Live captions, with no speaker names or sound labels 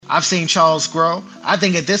I've seen Charles grow. I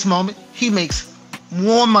think at this moment, he makes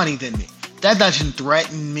more money than me. That doesn't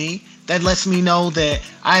threaten me. That lets me know that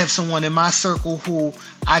I have someone in my circle who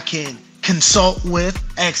I can consult with,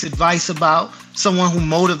 ask advice about, someone who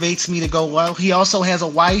motivates me to go well. He also has a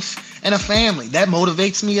wife and a family. That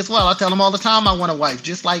motivates me as well. I tell him all the time I want a wife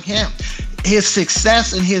just like him. His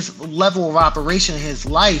success and his level of operation in his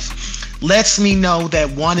life lets me know that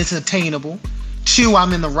one, is attainable. Two,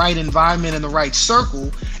 I'm in the right environment, in the right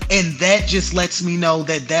circle. And that just lets me know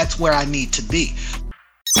that that's where I need to be.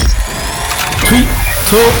 Tweet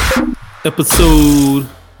Talk, episode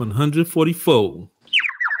 144.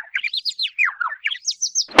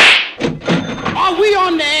 Are we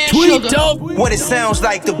on the air, Tweet sugar? Talk. What it sounds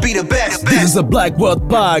like to be the best. This is a Black Wealth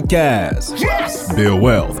podcast. Yes. Build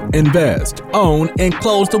wealth, invest, own, and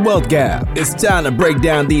close the wealth gap. It's time to break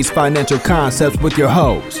down these financial concepts with your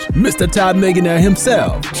host, Mr. Top Millionaire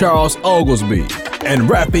himself, Charles Oglesby, and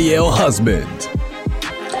Raphael Husband.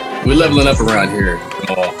 We're leveling up around here.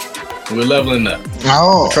 We're leveling up.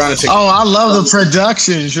 Oh, We're trying to take I love the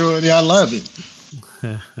production, Jordy. I love it.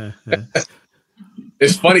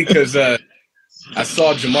 It's funny because I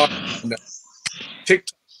saw Jamal on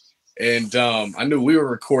TikTok, and I knew we were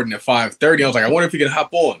recording at 5:30. I was like, I wonder if he can hop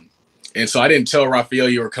on. And so I didn't tell Raphael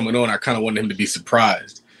you were coming on. I kind of wanted him to be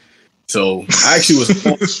surprised. So I actually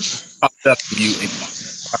was popped up to you.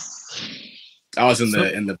 I was in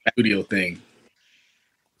the studio thing.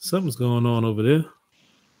 Something's going on over there.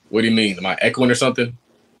 What do you mean? Am I echoing or something?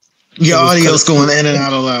 Your audio's going in and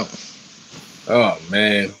out a lot. Oh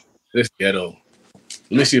man, this ghetto.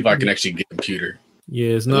 Let me see if I can actually get a computer. Yeah,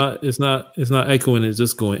 it's not echoing. It's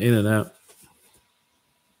just going in and out.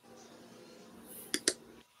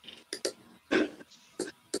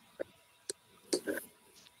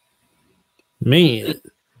 Man,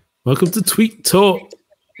 welcome to Tweet Talk.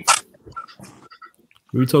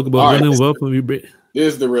 We talk about All right. running wealth and we break.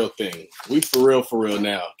 This is the real thing. We for real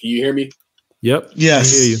now. Can you hear me? Yep.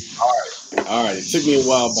 Yes. I hear you. All right. It took me a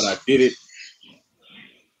while, but I did it.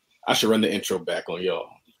 I should run the intro back on y'all.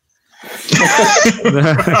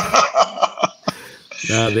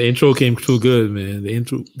 Nah, the intro came through good, man.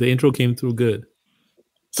 The intro came through good.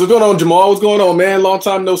 So what's going on, Jamal? What's going on, man? Long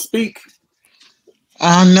time no speak.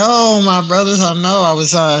 I know, my brothers. I know. I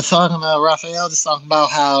was talking to Raphael, just talking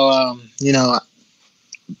about how,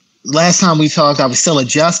 last time we talked, I was still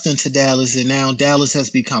adjusting to Dallas, and now Dallas has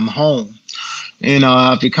become home.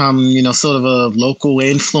 I've become, sort of a local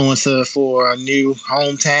influencer for a new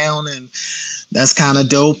hometown, and that's kind of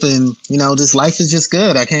dope. And, this life is just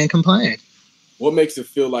good. I can't complain. What makes it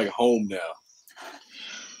feel like home now?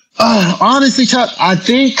 Honestly, Chuck, I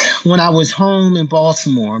think when I was home in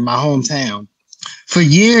Baltimore, my hometown, for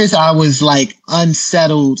years I was like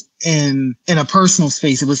unsettled in a personal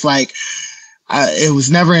space. It was like, it was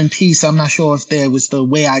never in peace. I'm not sure if that was the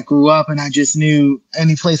way I grew up, and I just knew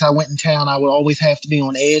any place I went in town, I would always have to be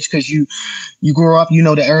on edge because you grow up,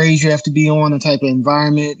 the areas you have to be on, the type of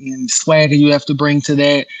environment and swagger you have to bring to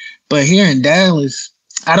that. But here in Dallas,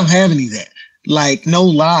 I don't have any of that. Like, no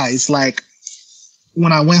lies. Like,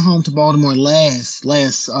 when I went home to Baltimore last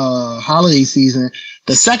holiday season,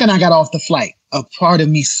 the second I got off the flight, a part of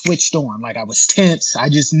me switched on. Like, I was tense. I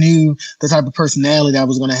just knew the type of personality I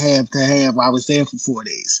was going to have while I was there for 4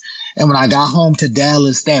 days. And when I got home to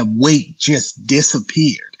Dallas, that weight just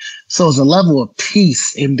disappeared. So it's a level of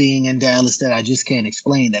peace in being in Dallas that I just can't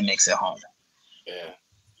explain that makes it home. Yeah.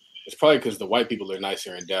 It's probably because the white people are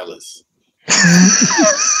nicer in Dallas.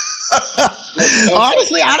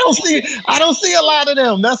 Honestly, I don't see a lot of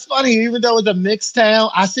them. That's funny. Even though it's a mixed town,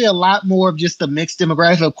 I see a lot more of just the mixed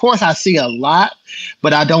demographic. Of course, I see a lot,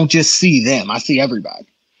 but I don't just see them. I see everybody.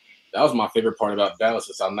 That was my favorite part about Dallas,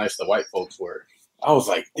 is how nice the white folks were. I was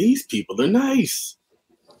like, these people, they're nice.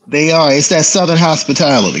 They are. It's that Southern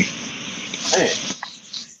hospitality. Man.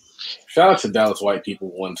 Shout out to Dallas white people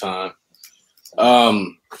one time.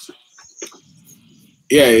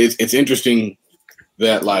 Yeah, it's interesting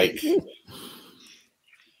that, like,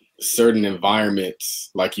 certain environments,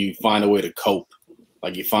 like, you find a way to cope,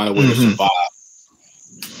 like you find a way to survive,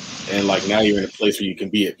 and like now you're in a place where you can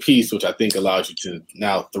be at peace, which I think allows you to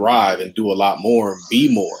now thrive and do a lot more and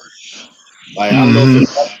be more. Like, I don't know if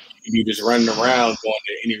you're just running around going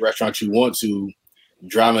to any restaurant you want to,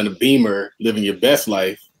 driving a Beamer, living your best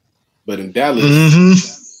life, but in Dallas,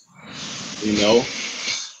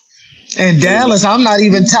 In Dallas, I'm not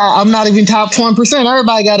even top 1%.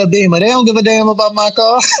 Everybody got a Beamer. They don't give a damn about my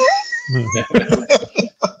car.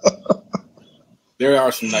 There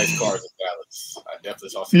are some nice cars in Dallas. I definitely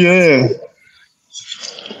saw some. Yeah.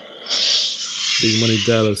 Big money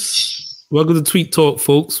Dallas. Welcome to Tweet Talk,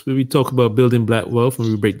 folks, where we talk about building black wealth and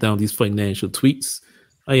we break down these financial tweets.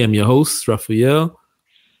 I am your host, Raphael,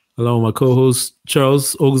 along with my co-host,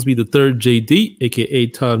 Charles Oglesby III, JD, aka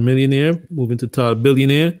Todd Millionaire, moving to Todd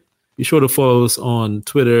Billionaire. Be sure to follow us on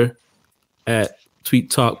Twitter at Tweet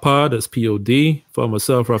Talk Pod, that's POD. Follow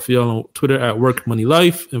myself, Raphael, on Twitter at Work Money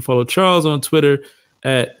Life, and follow Charles on Twitter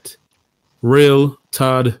at Real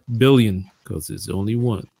Todd Billion, because there's only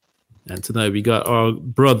one. And tonight we got our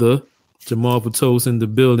brother, Jamal Patos, in the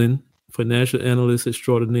building, financial analyst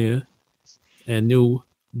extraordinaire and new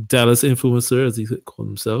Dallas influencer, as he could call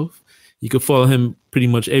himself. You can follow him pretty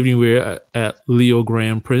much everywhere at Leo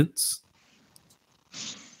Graham Prince.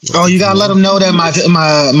 Oh, you gotta let them know that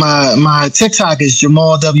my TikTok is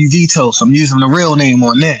Jamal W Vitos. I'm using the real name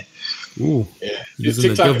on there. Ooh, yeah. His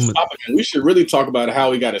TikTok is popping, and we should really talk about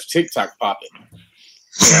how he got his TikTok popping.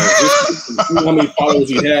 How many followers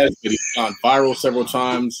he has, but he's gone viral several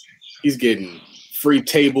times. He's getting free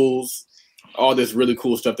tables, all this really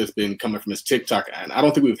cool stuff that's been coming from his TikTok. And I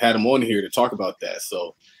don't think we've had him on here to talk about that.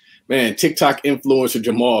 So, man, TikTok influencer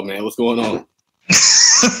Jamal, man, what's going on?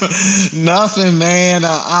 Nothing, man.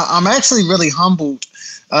 I'm actually really humbled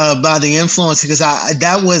by the influence because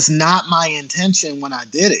that was not my intention when I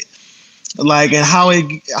did it. Like, and how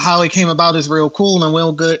it came about is real cool, and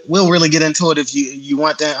we'll really get into it if you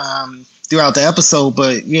want that throughout the episode.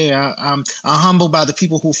 But yeah, I'm humbled by the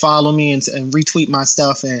people who follow me and retweet my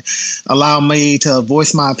stuff and allow me to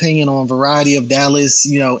voice my opinion on a variety of Dallas,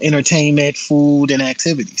 entertainment, food, and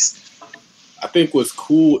activities. I think what's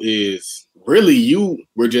cool is really you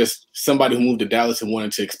were just somebody who moved to Dallas and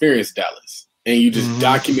wanted to experience Dallas, and you just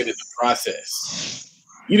documented the process.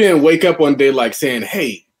 You didn't wake up one day like saying,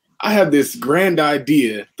 "Hey, I have this grand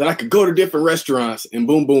idea that I could go to different restaurants and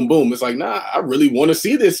boom, boom, boom." It's like, nah, I really want to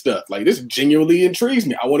see this stuff. Like, this genuinely intrigues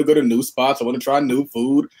me. I want to go to new spots. I want to try new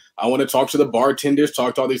food. I want to talk to the bartenders,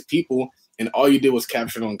 talk to all these people. And all you did was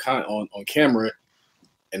capture it on camera,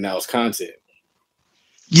 and now it's content.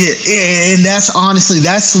 Yeah, and that's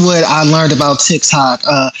what I learned about TikTok.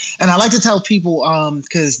 And I like to tell people,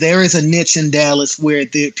 because there is a niche in Dallas where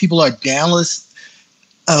people are Dallas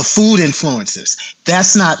food influencers.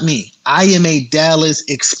 That's not me. I am a Dallas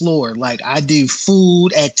explorer. Like, I do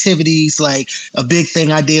food activities. Like, a big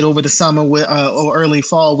thing I did over the summer or early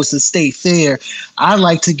fall was the state fair. I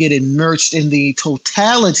like to get immersed in the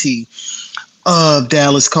totality of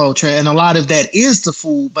Dallas culture, and a lot of that is the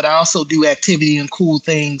food, but I also do activity and cool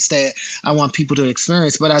things that I want people to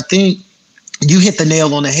experience. But I think you hit the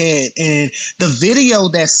nail on the head. And the video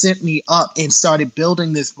that sent me up and started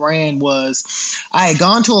building this brand was, I had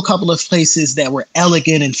gone to a couple of places that were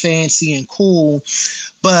elegant and fancy and cool,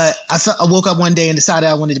 but I woke up one day and decided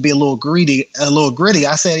I wanted to be a little gritty.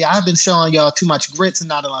 I said, I've been showing y'all too much grits and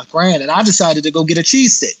not enough brand. And I decided to go get a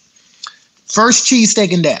cheesesteak. First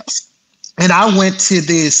cheesesteak in Dallas. And I went to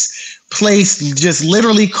this place just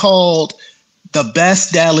literally called the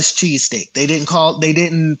Best Dallas Cheesesteak. They didn't call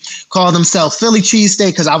themselves Philly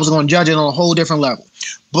Cheesesteak because I was going to judge it on a whole different level.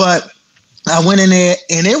 But I went in there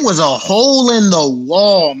and it was a hole in the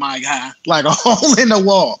wall, my guy, like a hole in the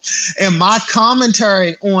wall. And my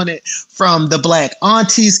commentary on it, from the black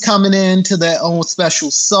aunties coming in to their own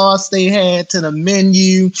special sauce they had, to the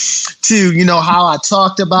menu, to, how I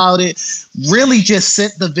talked about it, really just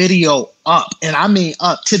sent the video up. And I mean,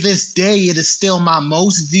 up to this day, it is still my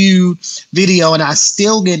most viewed video, and I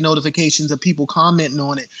still get notifications of people commenting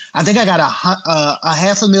on it. I think I got a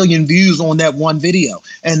 500,000 views on that one video,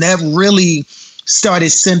 and that really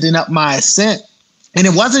started sending up my ascent. And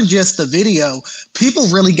it wasn't just the video. People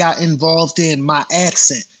really got involved in my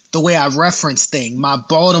accent, the way I reference things, my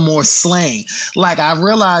Baltimore slang. Like, I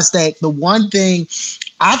realized that the one thing,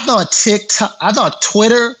 I thought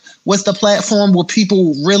Twitter was the platform where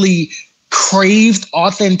people really craved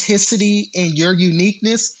authenticity and your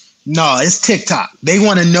uniqueness. No, it's TikTok. They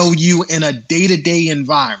want to know you in a day-to-day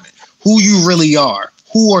environment, who you really are.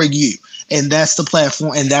 Who are you? And that's the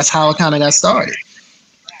platform, and that's how it kind of got started.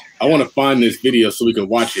 I want to find this video so we can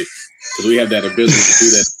watch it, because we have that ability to do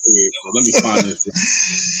that. So let me find this.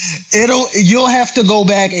 You'll have to go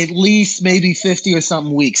back at least maybe 50 or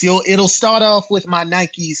something weeks. It'll start off with my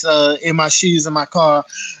Nikes in my shoes in my car.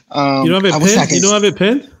 You don't have it pinned? You don't have it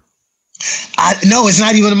pinned? No, it's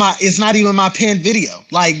not even my pinned video.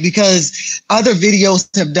 Like, because other videos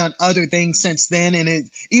have done other things since then,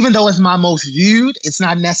 and even though it's my most viewed, it's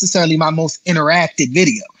not necessarily my most interactive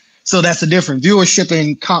video. So that's a different viewership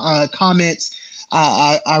and comments.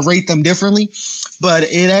 I rate them differently, but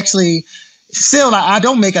it actually still, I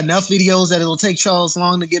don't make enough videos that it'll take Charles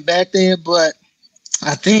long to get back there. But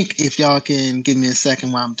I think if y'all can give me a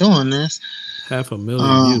second while I'm doing this,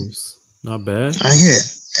 500,000 views. Not bad.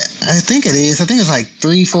 I think it is. I think it's like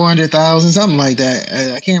 400,000, something like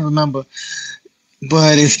that. I can't remember.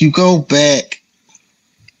 But if you go back,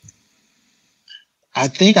 I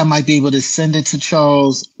think I might be able to send it to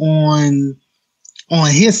Charles on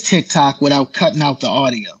his TikTok without cutting out the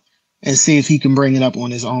audio and see if he can bring it up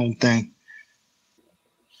on his own thing.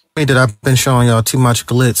 That I've been showing y'all too much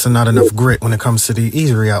glitz and not enough grit when it comes to the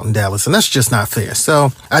eatery out in Dallas, and that's just not fair.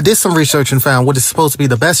 So I did some research and found what is supposed to be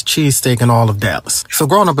the best cheesesteak in all of Dallas. So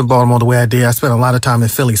growing up in Baltimore the way I did, I spent a lot of time in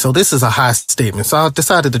Philly, so this is a high statement. So I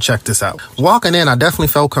decided to check this out. Walking in, I definitely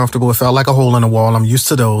felt comfortable. It felt like a hole in the wall. I'm used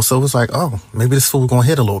to those, so it was like, oh, maybe this food gonna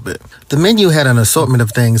hit a little bit. The menu had an assortment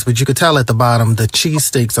of things, but you could tell at the bottom the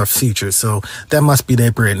cheesesteaks are featured, so that must be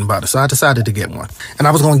their bread and butter. So I decided to get one, and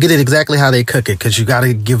I was gonna get it exactly how they cook it, because you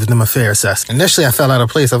gotta give them a fair assessment. Initially, I fell out of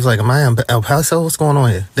place. I was like, am I in El Paso? What's going on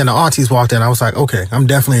here? Then the aunties walked in. I was like, okay, I'm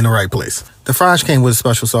definitely in the right place. The fries came with a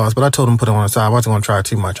special sauce, but I told them to put it on the side. I wasn't going to try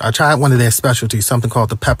too much. I tried one of their specialties, something called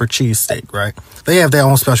the pepper cheese steak, right? They have their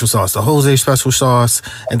own special sauce, the Jose special sauce,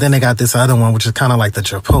 and then they got this other one, which is kind of like the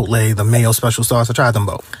Chipotle, the mayo special sauce. I tried them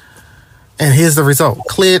both. And here's the result.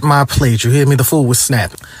 Cleared my plate. You hear me? The food was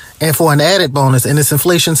snapping. And for an added bonus, in this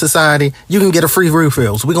inflation society, you can get a free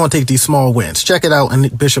refill. So we're going to take these small wins. Check it out in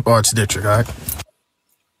Bishop Arts District, all right?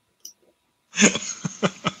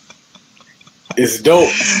 It's dope.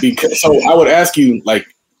 So I would ask you, like,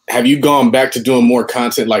 have you gone back to doing more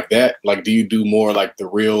content like that? Like, do you do more like the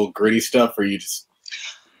real gritty stuff, or you just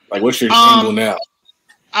like, what's your angle now?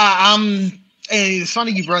 And it's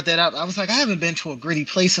funny you brought that up. I was like, I haven't been to a gritty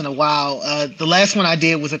place in a while. The last one I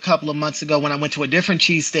did was a couple of months ago when I went to a different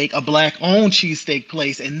cheesesteak, a black-owned cheesesteak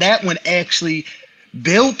place, and that one actually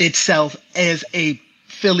built itself as a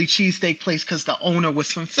Philly cheesesteak place because the owner was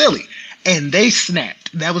from Philly, and they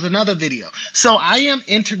snapped. That was another video. So I am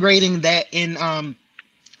integrating that in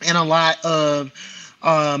a lot of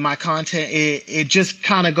my content. It just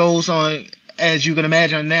kind of goes on. As you can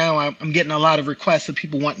imagine now, I'm getting a lot of requests of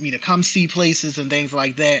people wanting me to come see places and things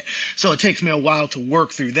like that. So it takes me a while to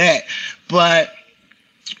work through that. But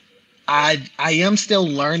I am still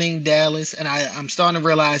learning Dallas, and I'm starting to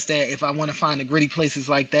realize that if I want to find the gritty places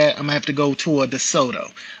like that, I'm going to have to go to a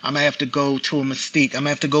DeSoto. I'm going to have to go to a Mystique. I'm going to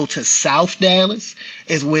have to go to South Dallas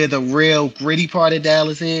is where the real gritty part of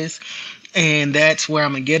Dallas is. And that's where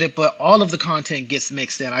I'm going to get it. But all of the content gets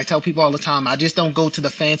mixed in. I tell people all the time, I just don't go to the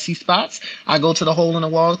fancy spots. I go to the hole in the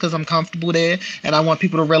wall because I'm comfortable there. And I want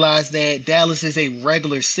people to realize that Dallas is a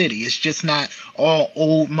regular city. It's just not all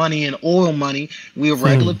old money and oil money. We're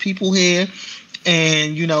regular people here.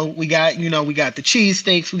 And, we got the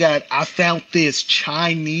cheesesteaks. I found this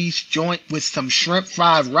Chinese joint with some shrimp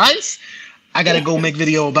fried rice. I got to go make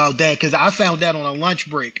video about that because I found that on a lunch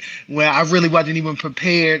break where I really wasn't even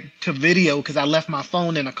prepared to video because I left my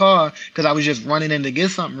phone in the car because I was just running in to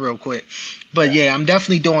get something real quick. But yeah, I'm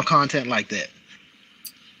definitely doing content like that.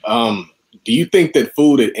 Do you think that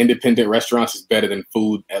food at independent restaurants is better than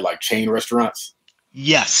food at like chain restaurants?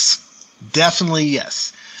 Yes, definitely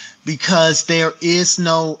yes. Because there is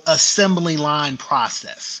no assembly line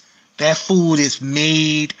process. That food is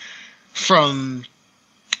made from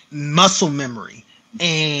muscle memory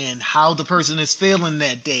and how the person is feeling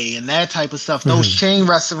that day and that type of stuff. Those chain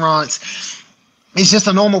restaurants, it's just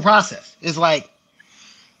a normal process. It's like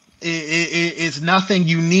it's nothing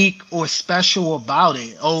unique or special about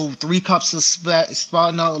it. 3 cups of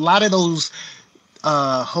spot. No, a lot of those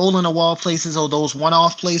hole in the wall places or those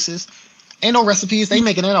one-off places ain't no recipes. They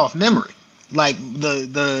making it off memory. Like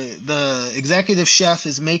the executive chef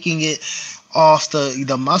is making it off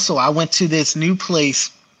the muscle. I went to this new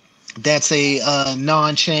place that's a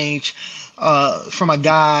non-change from a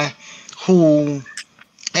guy who,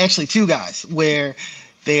 actually 2 guys, where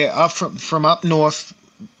they're up from up north.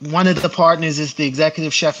 One of the partners is the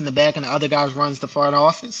executive chef in the back, and the other guy runs the front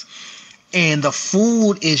office. And the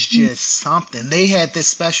food is just something. They had this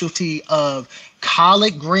specialty of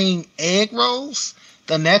collard green egg rolls.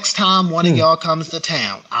 The next time one of y'all comes to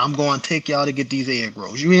town, I'm going to take y'all to get these egg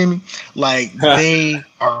rolls. You hear me? Like, they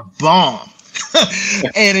are bomb.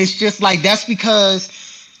 And it's just like, that's because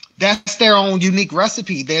that's their own unique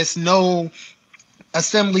recipe. There's no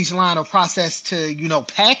assembly line or process to,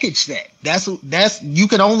 package that. That's you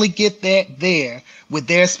can only get that there with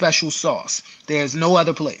their special sauce. There's no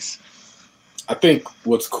other place. I think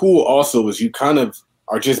what's cool also is you kind of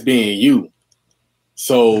are just being you.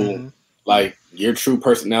 So like your true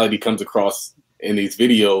personality comes across in these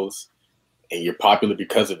videos and you're popular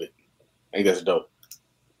because of it. I think that's dope.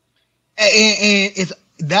 And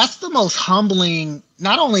that's the most humbling.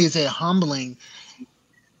 Not only is it humbling,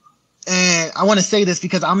 And I want to say this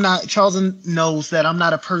because Charles knows that I'm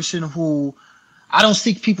not a person who, I don't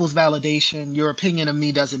seek people's validation. Your opinion of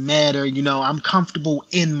me doesn't matter. I'm comfortable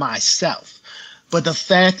in myself. But the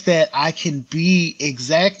fact that I can be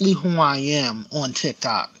exactly who I am on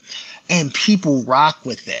TikTok and people rock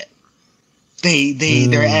with that.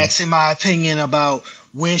 They're asking my opinion about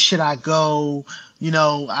where should I go.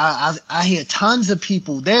 I hear tons of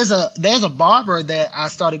people. There's a barber that I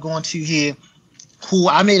started going to here who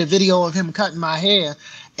I made a video of him cutting my hair.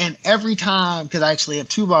 And every time, because I actually have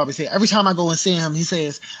two barbers here, every time I go and see him, he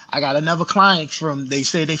says, I got another client they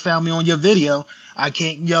say they found me on your video. I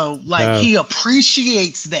can't, he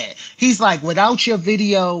appreciates that. He's like, without your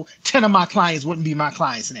video, 10 of my clients wouldn't be my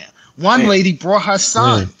clients now. One lady brought her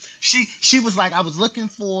son. She was like, I was looking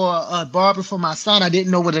for a barber for my son. I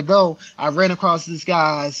didn't know where to go. I ran across this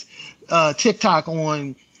guy's TikTok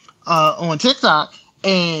on TikTok.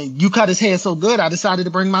 And you cut his hair so good, I decided to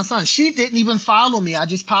bring my son. She didn't even follow me. I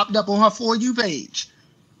just popped up on her For You page.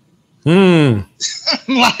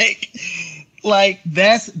 like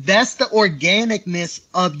that's the organicness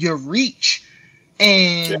of your reach.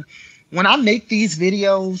 And when I make these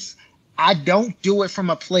videos, I don't do it from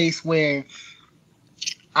a place where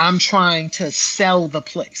I'm trying to sell the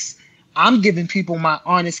place. I'm giving people my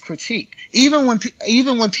honest critique. Even when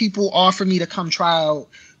people offer me to come try out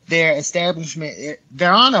their establishment,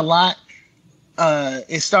 there aren't a lot.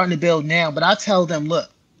 It's starting to build now, but I tell them, look,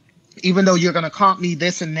 even though you're going to comp me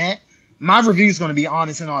this and that, my review is going to be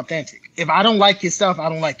honest and authentic. If I don't like your stuff, I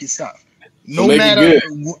don't like your stuff. No matter,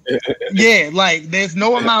 there's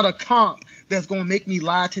no amount of comp that's going to make me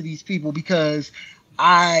lie to these people, because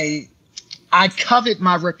I covet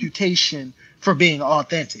my reputation for being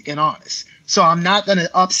authentic and honest. So I'm not going to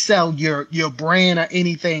upsell your brand or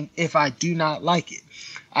anything if I do not like it.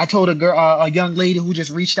 I told a young lady who just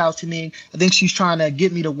reached out to me. I think she's trying to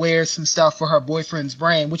get me to wear some stuff for her boyfriend's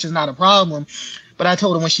brand, which is not a problem. But I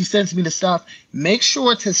told her, when she sends me the stuff, make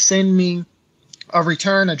sure to send me a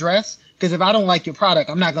return address, because if I don't like your product,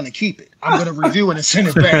 I'm not going to keep it. I'm going to review it and send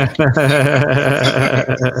it back.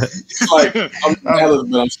 It's like, I'm Dallas,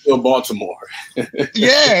 but I'm still Baltimore.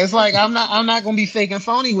 Yeah, it's like I'm not going to be fake and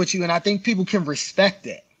phony with you, and I think people can respect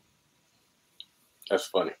that. That's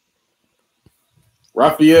funny.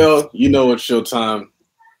 Raphael, it's your time.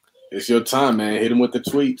 It's your time, man. Hit him with the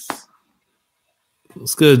tweets.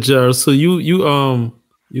 It's good, Jared. So you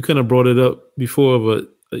kind of brought it up before, but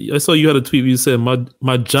I saw you had a tweet where you said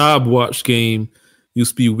my job watch game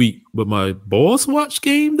used to be weak, but my boss watch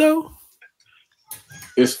game though.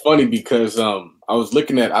 It's funny because I was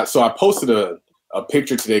looking at I posted a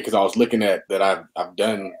picture today because I was looking at that I've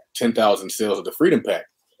done 10,000 sales of the Freedom Pack,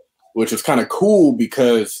 which was kind of cool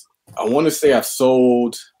because I want to say I've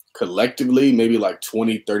sold collectively maybe like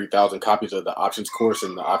 30,000 copies of the options course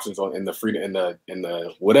and the options in the freedom in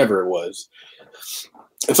the whatever it was.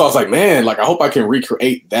 And so I was like, man, I hope I can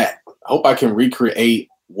recreate that. I hope I can recreate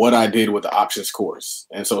what I did with the options course.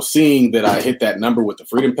 And so seeing that I hit that number with the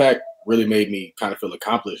Freedom Pack really made me kind of feel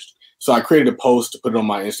accomplished. So I created a post to put it on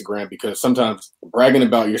my Instagram, because sometimes bragging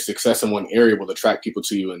about your success in one area will attract people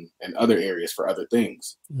to you in other areas for other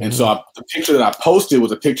things. Mm-hmm. And so the picture that I posted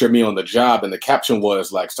was a picture of me on the job, and the caption was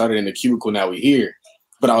started in the cubicle, now we here.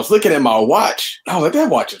 But I was looking at my watch, and I was like, that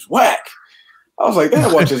watch is whack. I was like,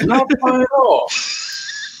 that watch is not fine at all.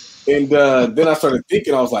 And then I started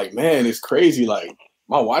thinking, I was like, man, it's crazy.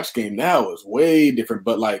 My watch game now is way different.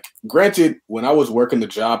 But granted, when I was working the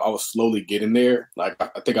job, I was slowly getting there. I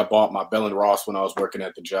think I bought my Bell & Ross when I was working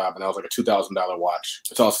at the job, and that was a $2,000 watch.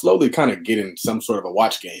 So I was slowly kind of getting some sort of a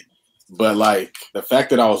watch game. But the fact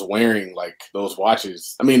that I was wearing those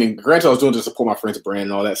watches, I mean, and granted, I was doing it to support my friend's brand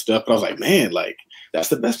and all that stuff, but I was like, man, that's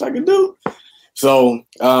the best I can do. So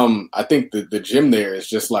I think the gym there is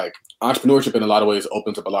just entrepreneurship in a lot of ways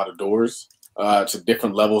opens up a lot of doors to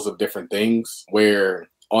different levels of different things, where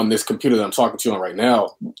on this computer that I'm talking to you on right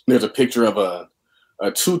now, there's a picture of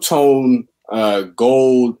a two-tone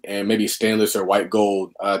gold and maybe stainless or white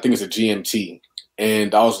gold. I think it's a GMT.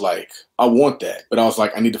 And I was like, I want that. But I was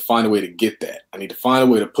like, I need to find a way to get that. I need to find a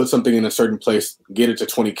way to put something in a certain place, get it to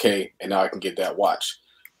 20K, and now I can get that watch.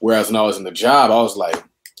 Whereas when I was in the job, I was like,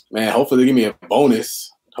 man, hopefully they give me a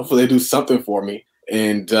bonus. Hopefully they do something for me.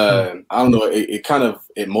 And I don't know, it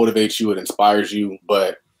motivates you, it inspires you.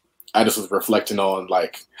 But I just was reflecting on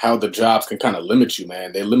how the jobs can kind of limit you,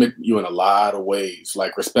 man. They limit you in a lot of ways,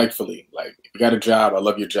 respectfully. If you got a job, I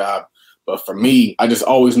love your job, But for me, I just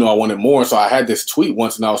always knew I wanted more. So I had this tweet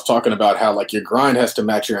once and I was talking about how like your grind has to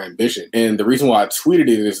match your ambition. And the reason why I tweeted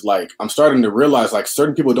it is like, I'm starting to realize like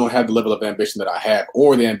certain people don't have the level of ambition that I have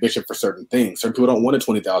or the ambition for certain things. Certain people don't want a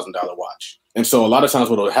 $20,000 watch. And so a lot of times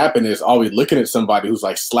what will happen is I'll be looking at somebody who's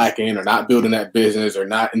like slacking or not building that business or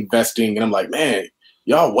not investing. And I'm like, man,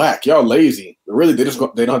 y'all whack, y'all lazy. But really, they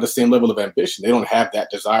don't have the same level of ambition. They don't have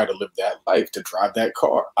that desire to live that life, to drive that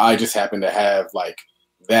car. I just happen to have like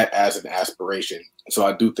that as an aspiration. So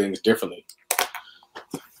I do things differently.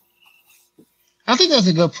 I think that's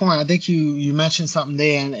a good point. I think you mentioned something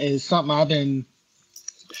there, and it's something I've been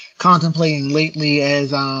contemplating lately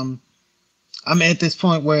as I'm at this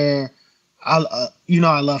point where I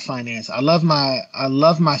love finance. I love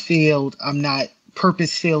my field. I'm not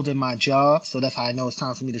purpose-filled in my job, so that's how I know it's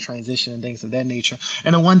time for me to transition and things of that nature.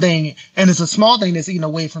 And the one thing, and it's a small thing that's eating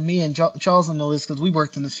away from me, and Charles will know this because we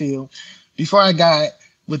worked in the field. Before I got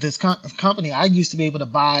with this company, I used to be able to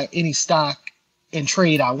buy any stock and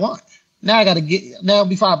trade I want. Now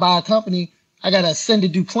before I buy a company, I got to send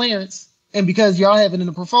it due clearance. And because y'all have it in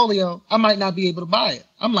the portfolio, I might not be able to buy it.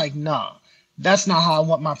 I'm like, no, that's not how I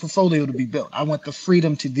want my portfolio to be built. I want the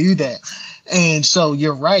freedom to do that. And so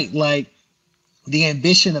you're right. Like, the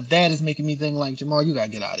ambition of that is making me think like, Jamal, you got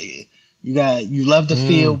to get out of here. You love the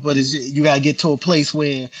field, but you got to get to a place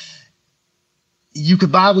where you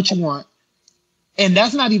could buy what you want. And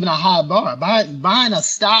that's not even a high bar. Buying a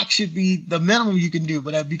stock should be the minimum you can do.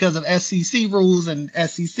 But because of SEC rules and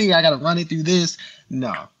SEC, I got to run it through this.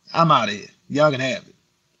 No, I'm out of here. Y'all can have it.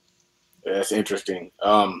 Yeah, that's interesting.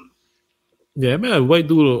 Yeah, I met a white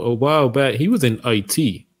dude a while back. He was in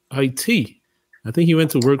IT. I think he went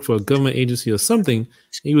to work for a government agency or something.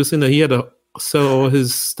 He was saying that he had to sell all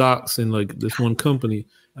his stocks in like this one company.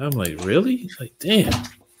 I'm like, really? Like, damn.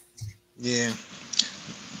 Yeah.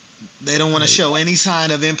 They don't want to show any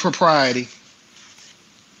sign of impropriety.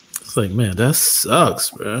 It's like, man, that sucks,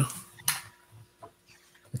 bro.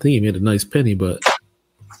 I think he made a nice penny, but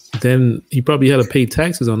then he probably had to pay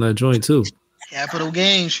taxes on that joint too. Capital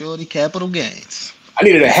gains, shorty. Capital gains. I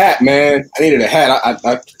needed a hat, man. I needed a hat. I've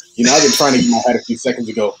been trying to get my hat a few seconds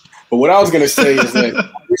ago. But what I was gonna say is that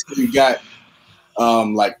I recently got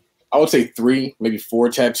like I would say 3, maybe 4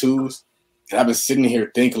 tattoos. And I've been sitting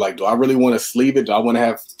here thinking, like, do I really want to sleeve it? Do I want to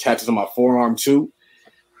have tattoos on my forearm too?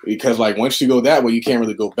 Because like once you go that way, you can't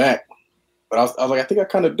really go back. But I was like, I think I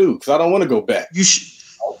kind of do because I don't want to go back. You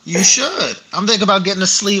should. I'm thinking about getting a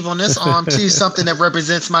sleeve on this arm too, something that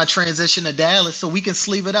represents my transition to Dallas, so we can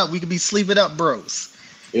sleeve it up. We can be sleeve it up bros.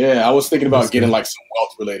 Yeah, I was thinking about getting like some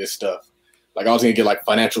wealth related stuff. Like I was gonna get like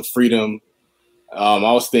financial freedom. I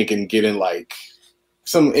was thinking getting like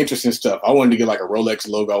some interesting stuff. I wanted to get like a Rolex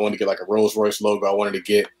logo. I wanted to get like a Rolls Royce logo. I wanted to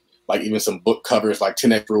get like even some book covers like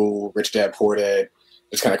 10X Rule, Rich Dad Poor Dad.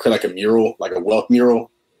 Just kind of create like a mural, like a wealth mural.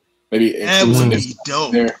 Maybe that would be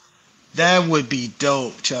dope. There. That would be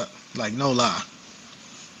dope, Chuck. Like no lie.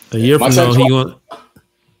 A year from now,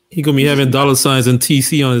 he gonna be having dollar signs and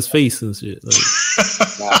TC on his face and shit. Like.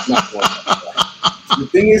 The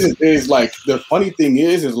thing is like the funny thing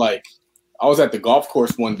is like I was at the golf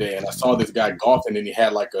course one day and I saw this guy golfing and he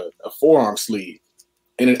had like a forearm sleeve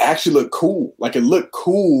and it actually looked cool. Like it looked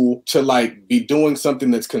cool to like be doing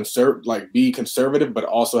something that's be conservative, but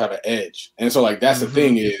also have an edge. And so like, that's the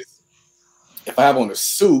thing is if I have on a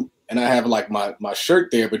suit and I have like my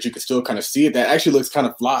shirt there, but you can still kind of see it, that actually looks kind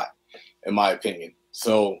of fly in my opinion.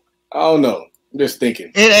 So I don't know. I'm just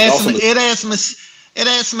thinking. It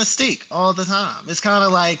adds mystique all the time. It's kind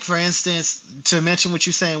of like, for instance, to mention what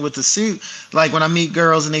you're saying with the suit, like when I meet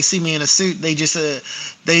girls and they see me in a suit, they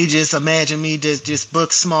just imagine me just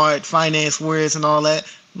book smart, finance words and all that.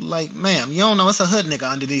 Like, ma'am, you don't know it's a hood nigga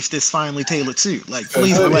underneath this finely tailored suit. Like,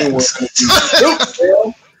 please relax.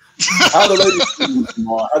 How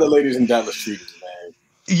the ladies in Dallas treat you, man?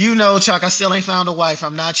 You know, Chuck, I still ain't found a wife.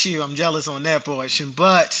 I'm not you. I'm jealous on that portion.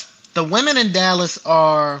 But the women in Dallas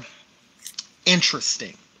are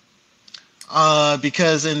interesting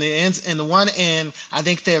because in the one end, I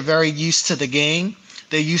think they're very used to the game.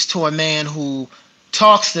 They're used to a man who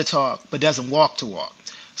talks the talk but doesn't walk the walk.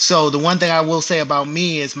 So the one thing I will say about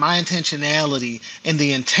me is my intentionality and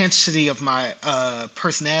the intensity of my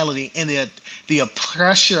personality and the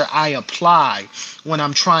pressure I apply when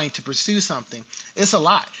I'm trying to pursue something. It's a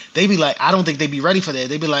lot. They be like, I don't think they'd be ready for that.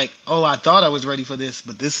 They'd be like, oh, I thought I was ready for this,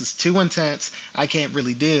 but this is too intense. I can't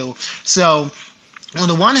really deal. So on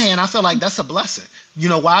the one hand, I feel like that's a blessing. You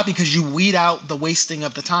know why? Because you weed out the wasting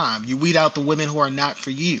of the time. You weed out the women who are not for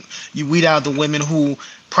you. You weed out the women who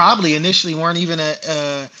probably initially weren't even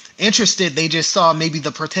interested. They just saw maybe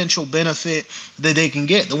the potential benefit that they can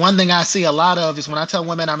get. The one thing I see a lot of is when I tell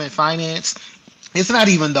women I'm in finance, it's not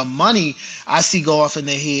even the money I see go off in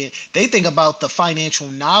their head. They think about the financial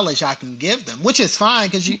knowledge I can give them, which is fine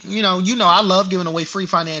because you know I love giving away free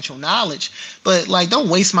financial knowledge. But like, don't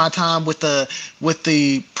waste my time with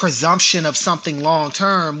the presumption of something long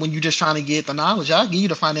term when you're just trying to get the knowledge. I'll give you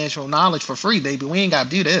the financial knowledge for free, baby. We ain't got to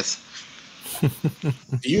do this.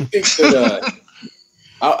 Do you think that?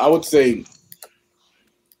 I would say,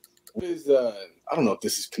 what is I don't know if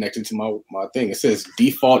this is connected to my thing. It says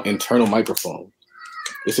default internal microphone.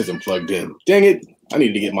 This isn't plugged in. Dang it. I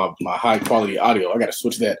need to get my high quality audio. I got to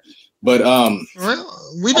switch that. But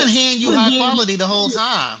we've been hearing you high quality the whole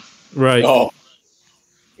time. Right. Oh,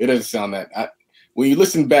 it doesn't sound that. When you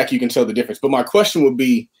listen back, you can tell the difference. But my question would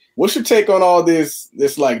be, what's your take on all this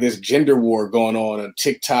gender war going on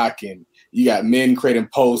TikTok, and you got men creating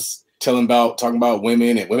posts talking about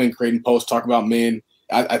women, and women creating posts talking about men?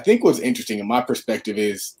 I think what's interesting in my perspective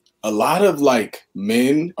is a lot of like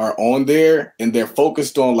men are on there and they're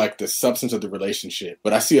focused on like the substance of the relationship.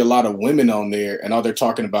 But I see a lot of women on there and all they're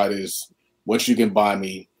talking about is what you can buy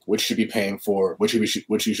me, what you should be paying for, what you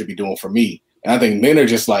should be doing for me. And I think men are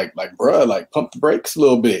just like, bruh, like pump the brakes a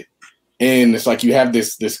little bit. And it's like you have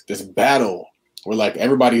this battle where like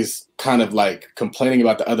everybody's kind of like complaining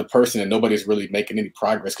about the other person and nobody's really making any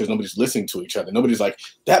progress because nobody's listening to each other. Nobody's like,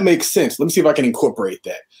 that makes sense. Let me see if I can incorporate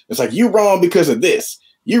that. It's like, you're wrong because of this.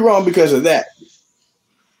 You're wrong because of that.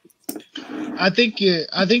 I think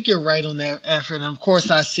you're right on that effort. And of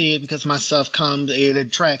course I see it because my stuff it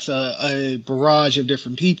attracts a barrage of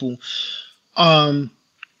different people.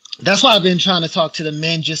 That's why I've been trying to talk to the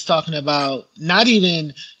men, just talking about not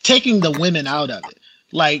even taking the women out of it,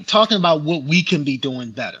 like talking about what we can be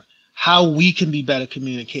doing better, how we can be better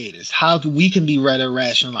communicators, how we can be better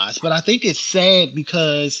rationalized. But I think it's sad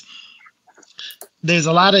because there's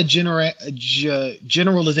a lot of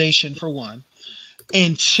generalization for one,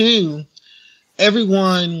 and two,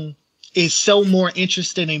 everyone is so more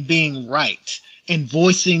interested in being right and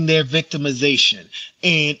voicing their victimization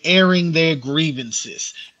and airing their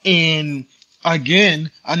grievances. And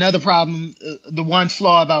again, another problem, the one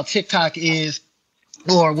flaw about TikTok is,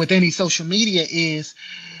 or with any social media, is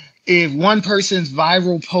if one person's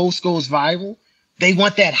viral post goes viral, they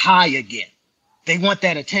want that high again. They want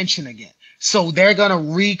that attention again. So they're going to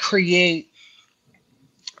recreate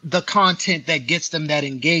the content that gets them that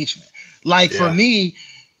engagement. Like for me,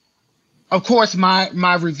 of course,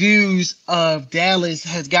 my reviews of Dallas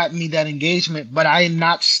has gotten me that engagement, but I am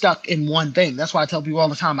not stuck in one thing. That's why I tell people all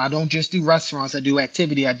the time, I don't just do restaurants, I do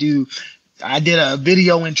activity. I did a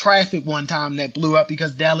video in traffic one time that blew up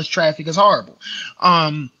because Dallas traffic is horrible.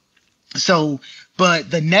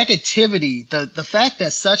 But the negativity, the fact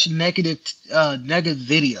that such negative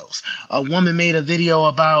videos, a woman made a video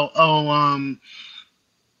about,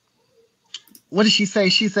 what did she say?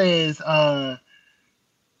 She says something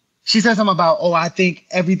about, I think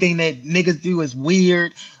everything that niggas do is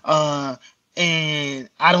weird. And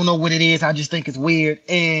I don't know what it is. I just think it's weird.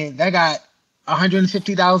 And that got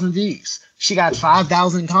 150,000 views. She got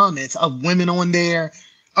 5,000 comments of women on there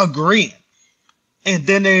agreeing. And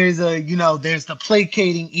then there's there's the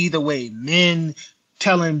placating either way. Men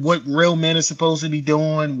telling what real men are supposed to be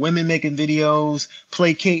doing, women making videos,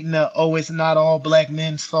 placating it's not all black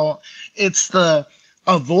men's fault. It's the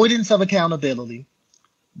avoidance of accountability,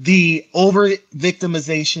 the over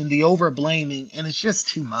victimization, the over blaming, and it's just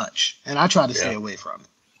too much. And I try to stay away from it.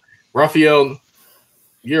 Raphael,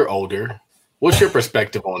 you're older. What's your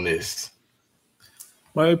perspective on this?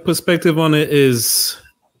 My perspective on it is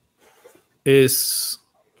it's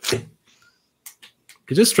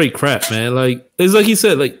just straight crap, man. Like, it's like he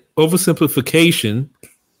said, like oversimplification,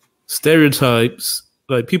 stereotypes.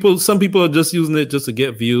 Like some people are just using it just to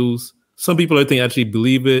get views. Some people, I think, actually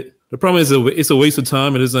believe it. The problem is it's a waste of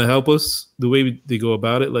time. It doesn't help us the way they go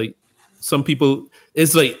about it. Like some people,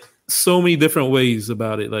 it's like so many different ways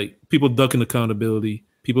about it. Like people ducking accountability,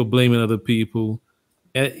 people blaming other people,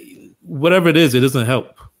 and whatever it is, it doesn't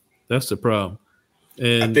help. That's the problem.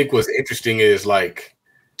 And I think what's interesting is like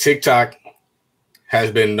TikTok has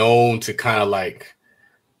been known to kind of like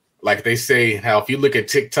they say how if you look at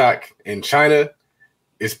TikTok in China,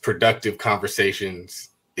 it's productive conversations.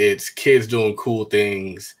 It's kids doing cool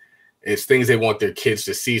things. It's things they want their kids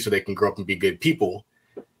to see so they can grow up and be good people.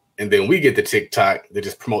 And then we get the TikTok that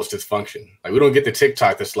just promotes dysfunction. Like we don't get the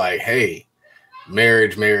TikTok that's like, hey,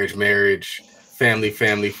 marriage, family,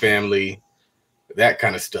 that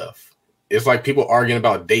kind of stuff. it's like people arguing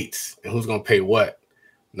about dates and who's gonna pay what,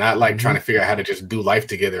 not like trying to figure out how to just do life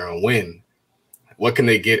together and win. What can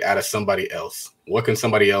they get out of somebody else? What can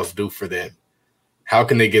somebody else do for them? How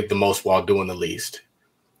can they get the most while doing the least?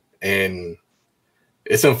 And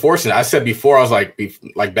it's unfortunate. I said before, I was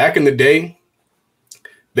like back in the day,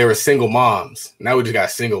 there were single moms. Now we just got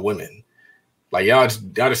single women. Like y'all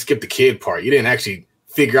just skipped the kid part. You didn't actually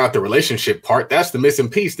figure out the relationship part. That's the missing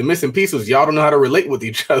piece. The missing piece was y'all don't know how to relate with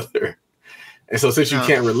each other. And so since you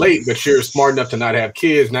can't relate, but you're smart enough to not have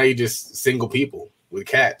kids, now you're just single people with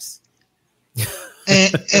cats.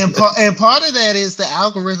 and part of that is the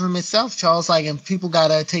algorithm itself, Charles. Like, and people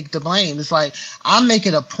gotta take the blame. It's like I'm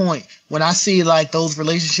making a point when I see like those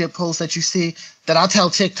relationship posts that you see that I tell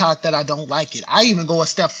TikTok that I don't like it. I even go a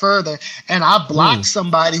step further and I block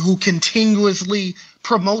somebody who continuously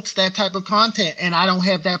promotes that type of content, and I don't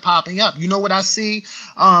have that popping up. You know what I see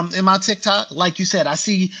in my TikTok? Like you said, I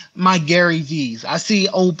see my Gary V's. I see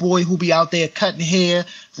old boy who be out there cutting hair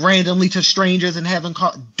randomly to strangers and having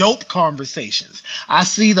dope conversations. I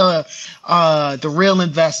see the real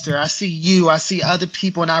investor. I see you. I see other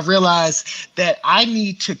people, and I realize that I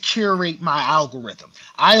need to curate my algorithm.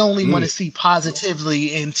 I only want to see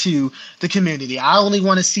positively into the community. I only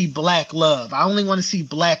want to see black love. I only want to see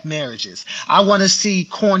black marriages. I want to see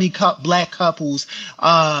corny black couples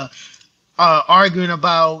arguing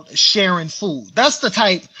about sharing food. That's the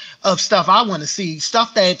type of stuff I want to see.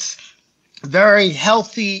 Stuff that's very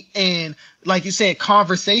healthy and, like you said,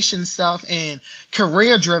 conversation stuff and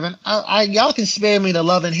career driven. Y'all can spare me the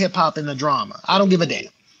love and hip hop and the drama. I don't give a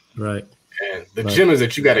damn. Right. And the gem is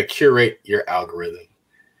that you got to curate your algorithm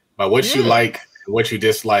by what you like, what you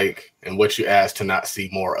dislike, and what you ask to not see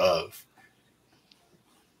more of.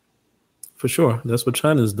 For sure. That's what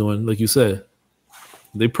China's doing. Like you said,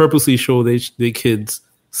 they purposely show their kids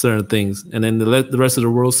certain things and then they let the rest of the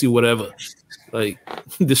world see whatever. Like,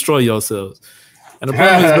 destroy yourselves. And the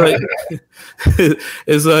problem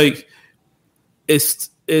is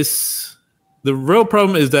the real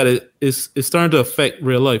problem is that it's starting to affect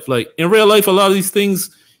real life. Like in real life, a lot of these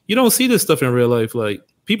things, you don't see this stuff in real life. Like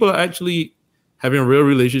people are actually having real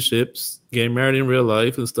relationships, getting married in real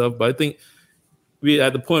life and stuff. But I think we're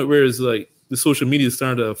at the point where it's like the social media is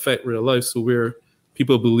starting to affect real life. So where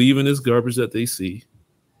people believe in this garbage that they see.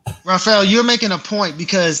 Raphael, you're making a point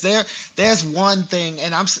because there's one thing,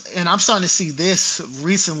 and I'm starting to see this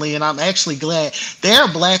recently, and I'm actually glad. There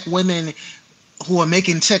are black women who are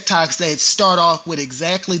making TikToks that start off with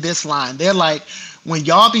exactly this line. They're like, when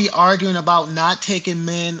y'all be arguing about not taking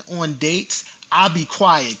men on dates, I'll be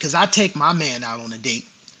quiet because I take my man out on a date.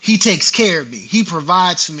 He takes care of me. He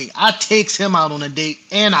provides for me. I takes him out on a date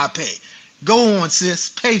and I pay. Go on, sis.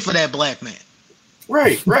 Pay for that black man.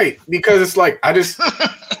 Right. Because it's like, I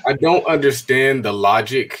don't understand the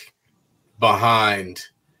logic behind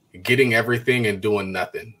getting everything and doing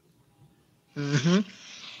nothing. Mm-hmm.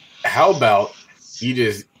 How about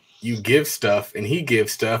you give stuff and he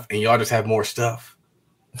gives stuff and y'all just have more stuff?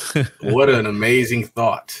 What an amazing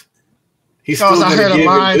thought. He's still I heard a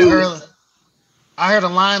line earlier. I heard a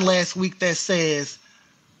line last week that says,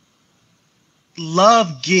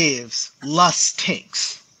 love gives, lust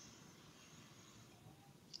takes.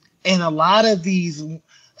 And a lot of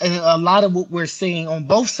what we're seeing on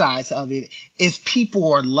both sides of it is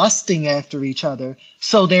people are lusting after each other,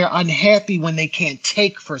 so they're unhappy when they can't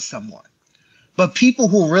take for someone. But people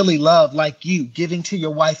who really love, like you, giving to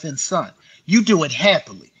your wife and son, you do it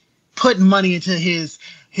happily, putting money into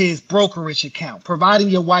his brokerage account, providing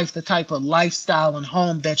your wife the type of lifestyle and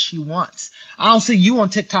home that she wants. I don't see you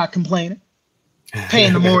on TikTok complaining,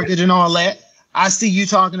 paying the mortgage and all that. I see you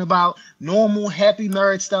talking about normal, happy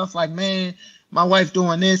marriage stuff like, man, my wife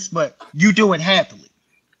doing this, but you do it happily.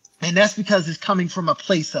 And that's because it's coming from a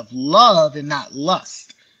place of love and not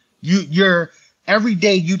lust. You're every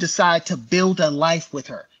day you decide to build a life with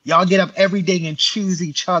her. Y'all get up every day and choose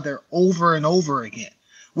each other over and over again.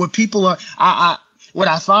 What people are, what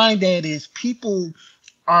I find that is people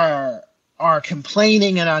are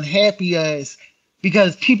complaining and unhappy is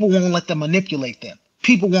because people won't let them manipulate them.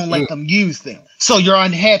 People won't let them use them. So you're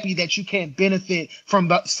unhappy that you can't benefit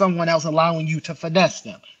from someone else allowing you to finesse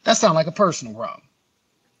them. That sounds like a personal problem.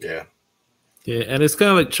 Yeah. Yeah, and it's kind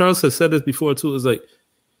of like Charles has said this before too. It's like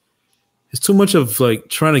it's too much of like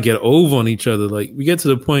trying to get over on each other. Like we get to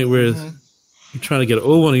the point where you're trying to get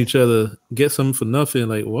over on each other, get something for nothing.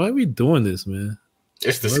 Like, why are we doing this, man?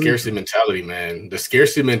 It's the scarcity mentality, man. The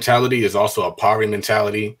scarcity mentality is also a poverty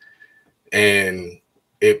mentality, and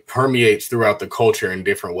it permeates throughout the culture in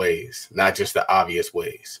different ways, not just the obvious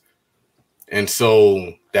ways. And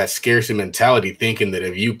so that scarcity mentality, thinking that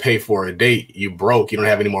if you pay for a date, you broke, you don't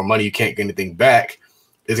have any more money, you can't get anything back,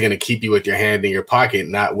 is going to keep you with your hand in your pocket,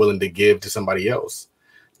 not willing to give to somebody else.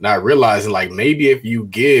 Not realizing, like, maybe if you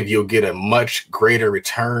give, you'll get a much greater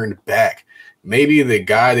return back. Maybe the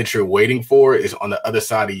guy that you're waiting for is on the other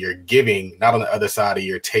side of your giving, not on the other side of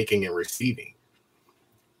your taking and receiving.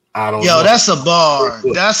 I don't know. Yo, that's a bar.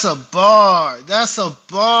 That's a bar. That's a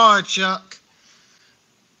bar, Chuck.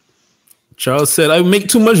 Charles said, I make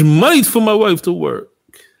too much money for my wife to work.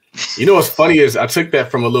 You know what's funny is I took that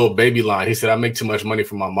from a Lil Baby line. He said, I make too much money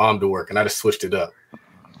for my mom to work, and I just switched it up.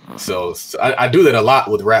 So I do that a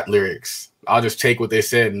lot with rap lyrics. I'll just take what they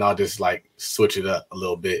said and I'll just like switch it up a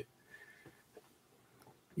little bit.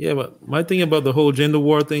 Yeah, but my thing about the whole gender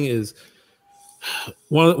war thing is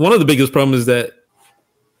one of the biggest problems is that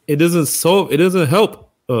it doesn't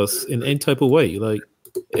help us in any type of way. Like,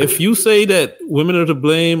 if you say that women are to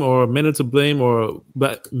blame or men are to blame or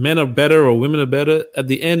men are better or women are better, at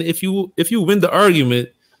the end, if you win the argument,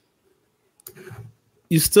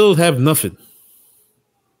 you still have nothing.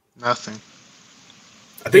 Nothing.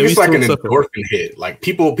 I think it's like an endorphin hit. Like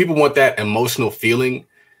people want that emotional feeling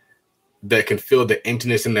that can fill the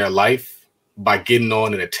emptiness in their life by getting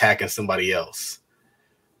on and attacking somebody else.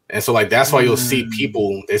 And so like that's why you'll see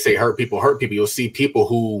people, they say hurt people. You'll see people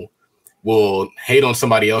who will hate on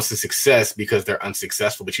somebody else's success because they're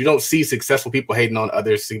unsuccessful. But you don't see successful people hating on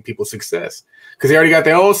other people's success because they already got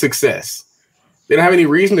their own success. They don't have any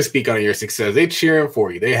reason to speak on your success. They're cheering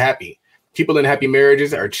for you. They're happy. People in happy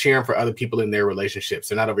marriages are cheering for other people in their relationships.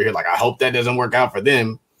 They're not over here like, I hope that doesn't work out for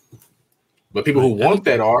them. But people who want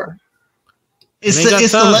that are. It's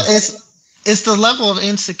the level of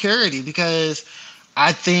insecurity, because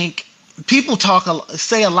I think people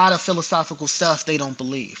say a lot of philosophical stuff they don't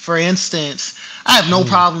believe. For instance, I have no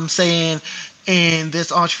problem saying in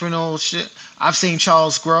this entrepreneurship, I've seen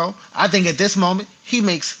Charles grow. I think at this moment, he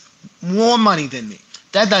makes more money than me.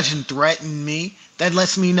 That doesn't threaten me. That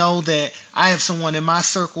lets me know that I have someone in my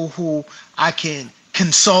circle who I can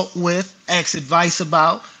consult with, ask advice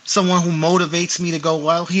about, someone who motivates me to go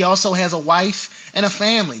well. He also has a wife and a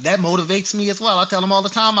family. That motivates me as well. I tell him all the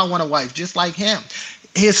time I want a wife just like him.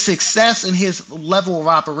 His success and his level of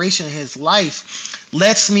operation in his life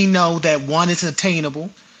lets me know that one, it's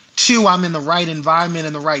attainable. Two, I'm in the right environment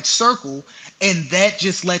and the right circle. And that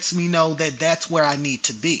just lets me know that that's where I need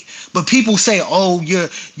to be. But people say, oh,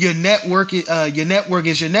 your network is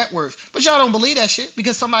your net worth. But y'all don't believe that shit,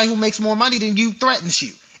 because somebody who makes more money than you threatens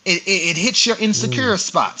you. It hits your insecure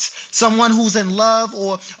spots. Someone who's in love,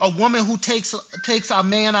 or a woman who takes our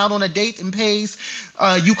man out on a date and pays,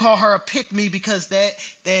 you call her a pick-me because that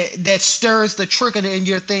stirs the trigger in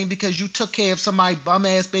your thing, because you took care of somebody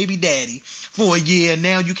bum-ass baby daddy for a year.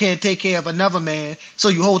 Now you can't take care of another man, so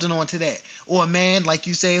you're holding on to that. Or a man, like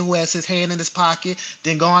you say, who has his hand in his pocket,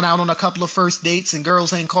 then gone out on a couple of first dates and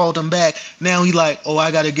girls ain't called him back. Now he like, oh, I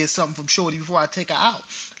got to get something from shorty before I take her out.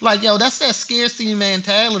 Like, yo, that's that scarcity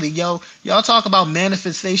mentality, yo. Y'all talk about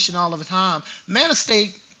manifestation all of the time.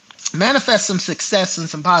 Manifest some success and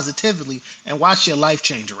some positivity and watch your life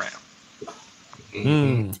change around.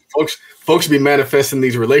 Folks should be manifesting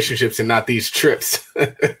these relationships and not these trips. Y'all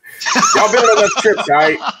been on enough trips, all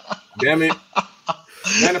right? Damn it.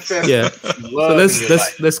 Manifest. Yeah. So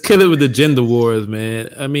let's kill it with the gender wars, man.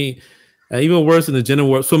 I mean, even worse than the gender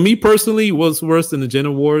wars. For me personally, what's worse than the gender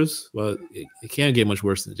wars? Well, it can't get much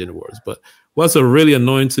worse than the gender wars. But what's really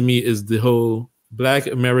annoying to me is the whole Black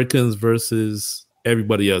Americans versus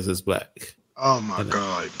everybody else is black. Oh my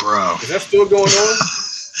God, bro! Is that still going on?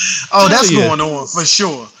 Oh, that's going on for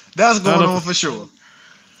sure. That's going on for sure.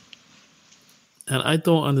 And I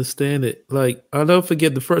don't understand it. Like, I'll never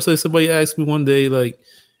forget the first time somebody asked me one day, like,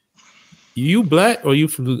 you black or you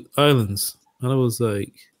from the islands? And I was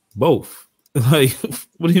like, both. Like,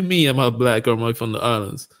 what do you mean am I black or am I from the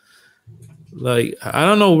islands? Like, I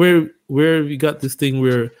don't know where we got this thing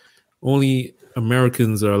where only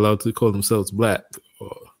Americans are allowed to call themselves black.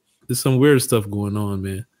 There's some weird stuff going on,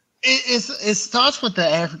 man. It starts with the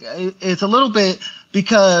Africa. It's a little bit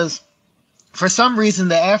because for some reason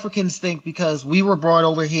the Africans think because we were brought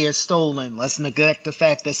over here stolen. Let's neglect the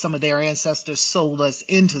fact that some of their ancestors sold us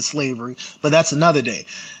into slavery, but that's another day.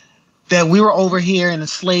 That we were over here and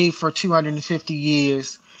enslaved for 250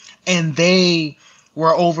 years, and they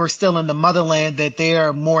were over still in the motherland, that they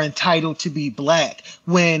are more entitled to be black.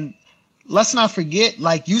 When, let's not forget,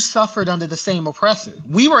 like, you suffered under the same oppressor.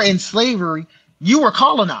 We were in slavery. You were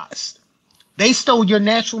colonized. They stole your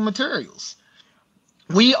natural materials.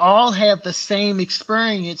 We all have the same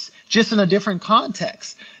experience, just in a different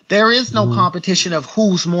context. There is no competition of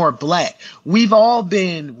who's more black. We've all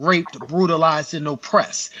been raped, brutalized, and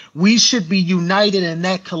oppressed. We should be united in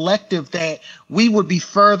that collective, that we would be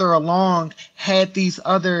further along had these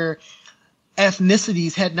other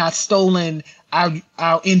ethnicities had not stolen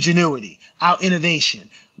our ingenuity, our innovation.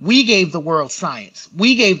 We gave the world science.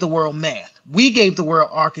 We gave the world math. We gave the world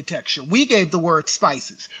architecture. We gave the word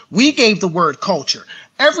spices. We gave the word culture.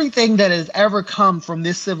 Everything that has ever come from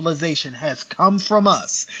this civilization has come from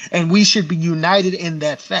us, and we should be united in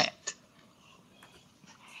that fact.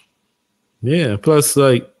 Yeah. Plus,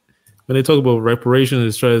 like, when they talk about reparations,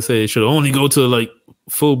 it's trying to say it should only go to like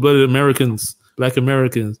full-blooded Americans, Black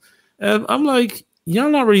Americans. And I'm like, y'all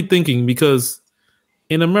not really thinking, because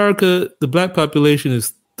in America, the Black population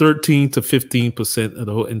is 13 to 15% of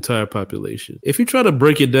the whole entire population. If you try to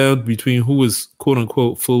break it down between who is quote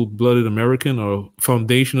unquote full-blooded American or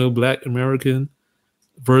foundational Black American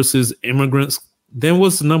versus immigrants, then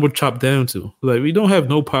what's the number chopped down to? Like, we don't have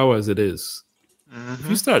no power as it is. If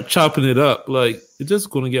you start chopping it up, like, it's just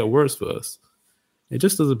going to get worse for us. It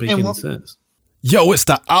just doesn't make any sense. Yo, it's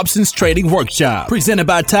the Options Trading Workshop, presented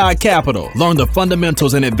by Tide Capital. Learn the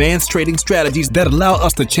fundamentals and advanced trading strategies that allow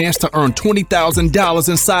us the chance to earn $20,000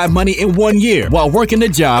 in side money in 1 year while working a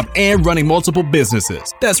job and running multiple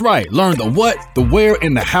businesses. That's right, learn the what, the where,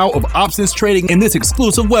 and the how of options trading in this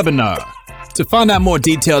exclusive webinar. To find out more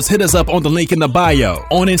details, hit us up on the link in the bio,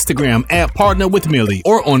 on Instagram at Partner with Millie,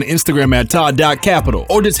 or on Instagram at Todd.capital,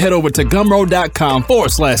 or just head over to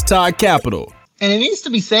Gumroad.com/Todd Capital. And it needs to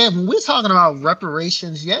be said, when we're talking about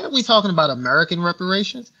reparations, yeah, we're talking about American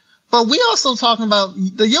reparations, but we also talking about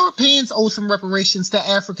the Europeans owe some reparations to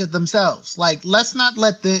Africa themselves. Like, let's not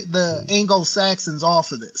let the Anglo-Saxons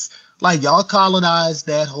off of this. Like, y'all colonized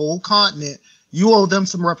that whole continent. You owe them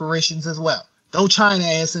some reparations as well. Throw China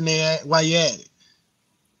ass in there while you're at it.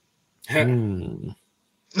 And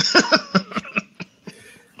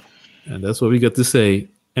that's what we got to say.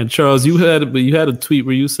 And Charles, you had a tweet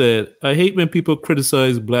where you said, "I hate when people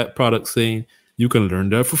criticize Black products, saying you can learn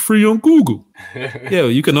that for free on Google." Yeah,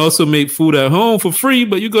 you can also make food at home for free,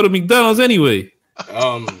 but you go to McDonald's anyway.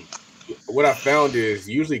 What I found is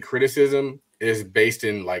usually criticism is based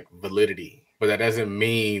in like validity, but that doesn't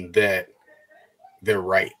mean that they're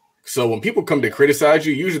right. So when people come to criticize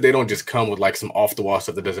you, usually they don't just come with like some off the wall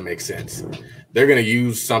stuff that doesn't make sense. They're going to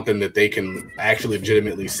use something that they can actually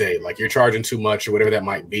legitimately say, like you're charging too much or whatever that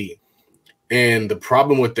might be. And the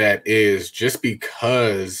problem with that is just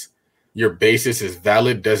because your basis is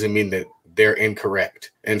valid doesn't mean that they're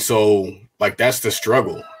incorrect. And so like that's the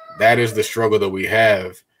struggle. That is the struggle that we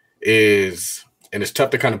have is, and it's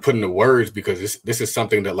tough to kind of put into words because this is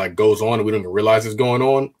something that like goes on and we don't even realize is going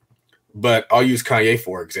on. But I'll use Kanye,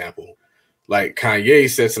 for example. Like Kanye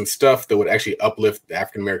said some stuff that would actually uplift the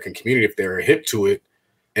African-American community if they were hip to it.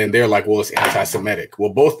 And they're like, well, it's anti-Semitic. Well,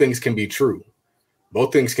 both things can be true.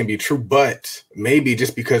 Both things can be true, but maybe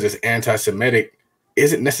just because it's anti-Semitic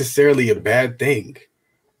isn't necessarily a bad thing.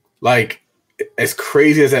 Like, as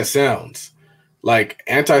crazy as that sounds, like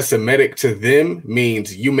anti-Semitic to them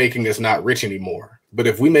means you making us not rich anymore. But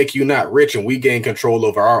if we make you not rich and we gain control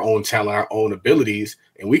over our own talent, our own abilities,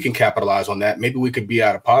 and we can capitalize on that, maybe we could be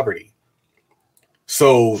out of poverty.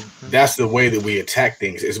 So that's the way that we attack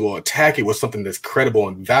things, is we'll attack it with something that's credible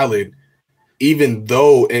and valid, even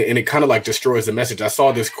though, and it kind of like destroys the message. I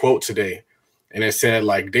saw this quote today and it said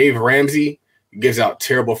like Dave Ramsey gives out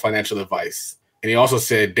terrible financial advice. And he also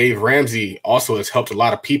said Dave Ramsey also has helped a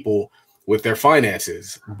lot of people with their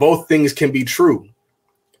finances. Both things can be true.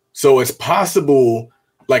 So it's possible,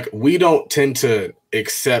 like we don't tend to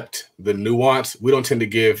accept the nuance. We don't tend to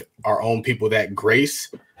give our own people that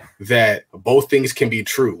grace that both things can be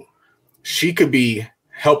true. She could be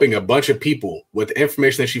helping a bunch of people with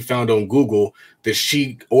information that she found on Google that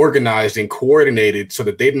she organized and coordinated so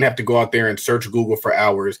that they didn't have to go out there and search Google for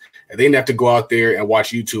hours, and they didn't have to go out there and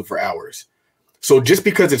watch YouTube for hours. So just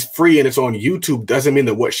because it's free and it's on YouTube doesn't mean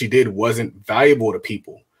that what she did wasn't valuable to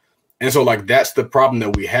people. And so like that's the problem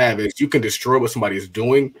that we have, is you can destroy what somebody is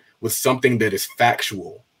doing with something that is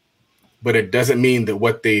factual, but it doesn't mean that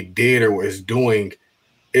what they did or is doing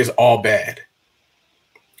is all bad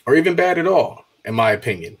or even bad at all, in my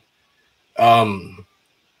opinion. In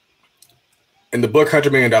the book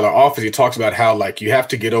 $100 Million Office, he talks about how like you have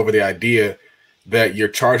to get over the idea that you're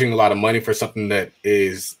charging a lot of money for something that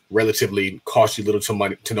is relatively cost you little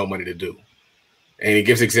to no money to do. And he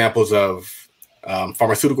gives examples of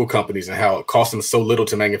pharmaceutical companies and how it costs them so little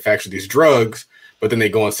to manufacture these drugs, but then they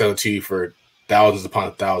go and sell it to you for thousands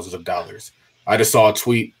upon thousands of dollars. I just saw a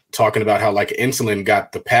tweet talking about how like insulin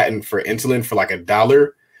got the patent for insulin for like $1,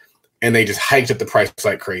 and they just hiked up the price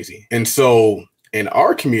like crazy. And so In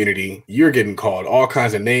our community, you're getting called all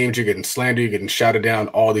kinds of names, you're getting slandered, you're getting shouted down,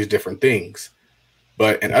 all these different things.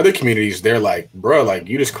 But in other communities, they're like, bro, like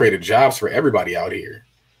you just created jobs for everybody out here.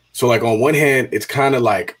 So like on one hand, it's kind of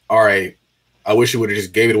like, all right, I wish you would have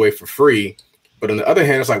just gave it away for free. But on the other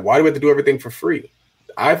hand, it's like, why do we have to do everything for free?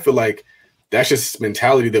 I feel like that's just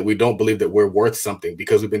mentality that we don't believe that we're worth something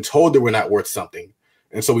because we've been told that we're not worth something.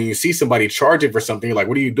 And so when you see somebody charging for something, you're like,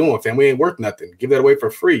 what are you doing, fam? We ain't worth nothing. Give that away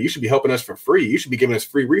for free. You should be helping us for free. You should be giving us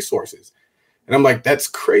free resources. And I'm like, that's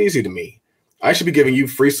crazy to me. I should be giving you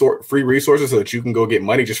free resources so that you can go get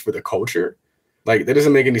money just for the culture. Like, that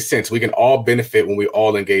doesn't make any sense. We can all benefit when we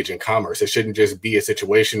all engage in commerce. It shouldn't just be a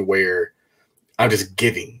situation where I'm just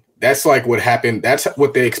giving. That's like what happened. That's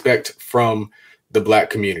what they expect from the Black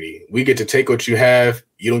community. We get to take what you have.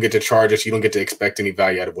 You don't get to charge us. You don't get to expect any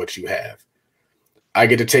value out of what you have. I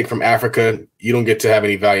get to take from Africa. You don't get to have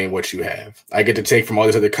any value in what you have. I get to take from all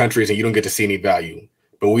these other countries and you don't get to see any value.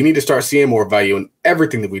 But we need to start seeing more value in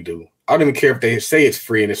everything that we do. I don't even care if they say it's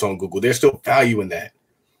free and it's on Google. There's still value in that.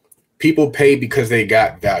 People pay because they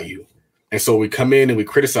got value. And so we come in and we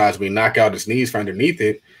criticize, we knock out its knees from underneath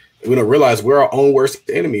it. And we don't realize we're our own worst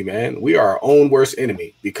enemy, man. We are our own worst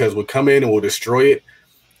enemy because we'll come in and we'll destroy it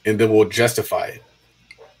and then we'll justify it.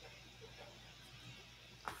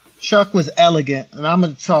 Chuck was elegant, and I'm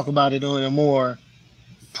going to talk about it on a more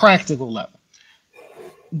practical level.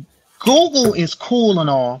 Google is cool and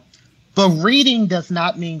all, but reading does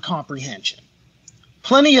not mean comprehension.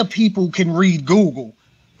 Plenty of people can read Google,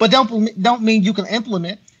 but don't mean you can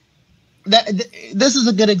implement. This is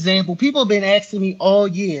a good example. People have been asking me all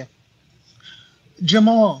year,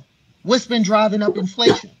 Jamal, what's been driving up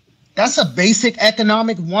inflation? That's a basic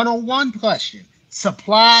economic 101 question.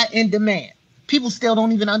 Supply and demand. People still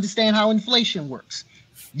don't even understand how inflation works.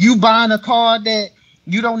 You buying a car that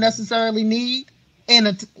you don't necessarily need,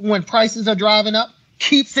 and when prices are driving up,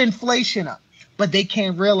 keeps inflation up. But they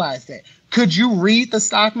can't realize that. Could you read the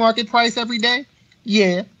stock market price every day?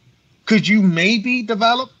 Yeah. Could you maybe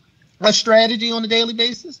develop a strategy on a daily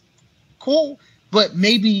basis? Cool. But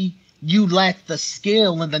maybe you lack the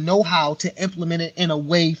skill and the know-how to implement it in a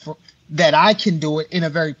way that I can do it in a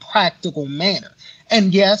very practical manner.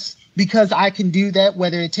 And yes, because I can do that,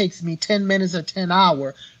 whether it takes me 10 minutes or 10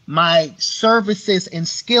 hours, my services and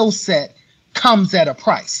skill set comes at a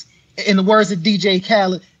price. In the words of DJ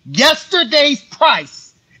Khaled, yesterday's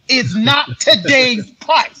price is not today's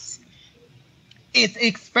price. It's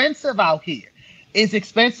expensive out here. It's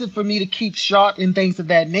expensive for me to keep sharp and things of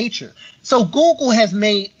that nature. So Google has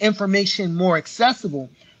made information more accessible,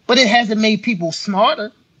 but it hasn't made people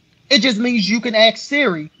smarter. It just means you can ask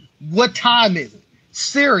Siri, what time is it?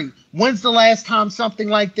 Siri, when's the last time something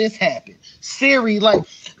like this happened? Siri, like,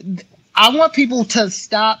 I want people to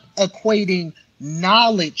stop equating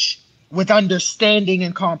knowledge with understanding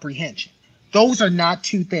and comprehension. Those are not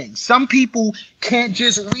two things. Some people can't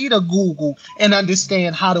just read a Google and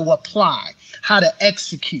understand how to apply, how to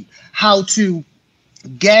execute, how to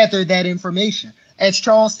gather that information. As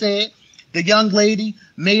Charles said, the young lady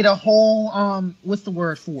made a whole, what's the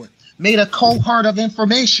word for it? Made a cohort of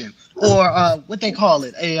information, or what they call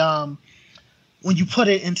it, when you put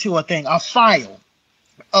it into a thing, a file,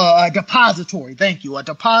 a depository. Thank you, a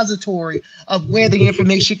depository of where the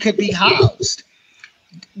information could be housed.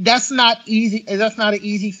 That's not easy. That's not an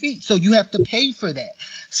easy feat. So you have to pay for that.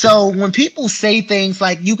 So when people say things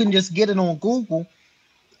like you can just get it on Google,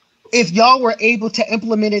 if y'all were able to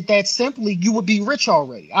implement it that simply, you would be rich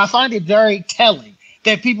already. I find it very telling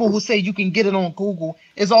that people who say you can get it on Google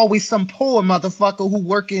is always some poor motherfucker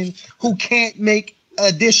who can't make an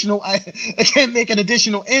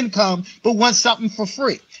additional income, but wants something for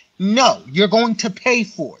free. No, you're going to pay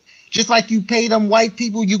for it. Just like you pay them white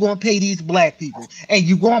people, you're going to pay these black people, and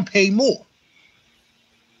you're going to pay more.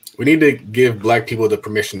 We need to give black people the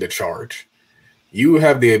permission to charge. You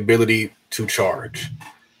have the ability to charge.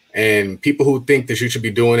 And people who think that you should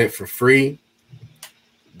be doing it for free,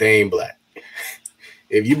 they ain't black.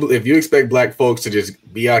 If you expect black folks to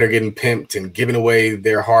just be out here getting pimped and giving away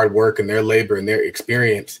their hard work and their labor and their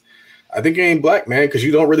experience, I think you ain't black, man, because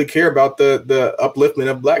you don't really care about the upliftment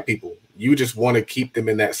of black people. You just want to keep them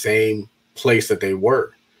in that same place that they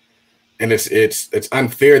were. And it's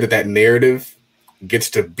unfair that narrative gets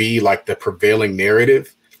to be like the prevailing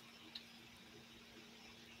narrative.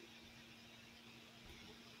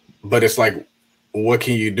 But it's like, what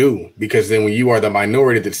can you do? Because then when you are the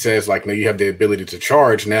minority that says like, no, you have the ability to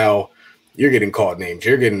charge, now you're getting called names.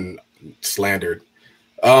 You're getting slandered.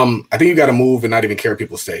 I think you got to move and not even care what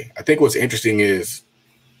people say. I think what's interesting is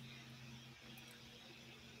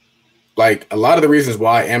like a lot of the reasons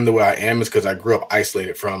why I am the way I am is because I grew up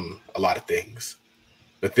isolated from a lot of things.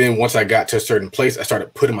 But then once I got to a certain place, I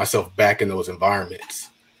started putting myself back in those environments.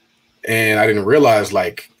 And I didn't realize,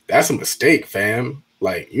 like, that's a mistake, fam.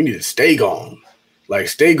 Like, you need to stay gone. Like,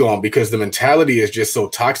 stay gone, because the mentality is just so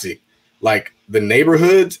toxic. Like, the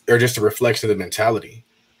neighborhoods are just a reflection of the mentality.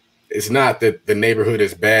 It's not that the neighborhood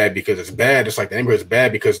is bad because it's bad. It's like the neighborhood is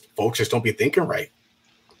bad because folks just don't be thinking right.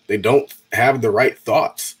 They don't have the right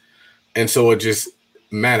thoughts. And so it just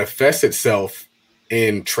manifests itself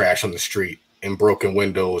in trash on the street, and broken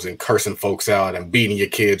windows, and cursing folks out, and beating your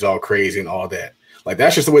kids all crazy and all that. Like,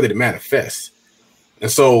 that's just the way that it manifests.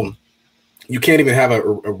 And so you can't even have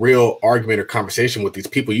a real argument or conversation with these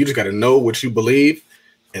people. You just got to know what you believe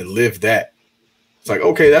and live that. It's like,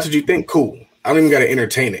 okay, that's what you think. Cool. I don't even got to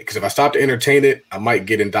entertain it, because if I stop to entertain it, I might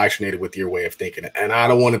get indoctrinated with your way of thinking. And I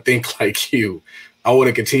don't want to think like you. I want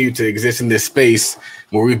to continue to exist in this space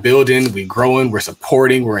where we're building, we're growing, we're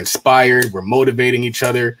supporting, we're inspired, we're motivating each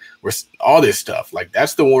other, we're all this stuff. Like,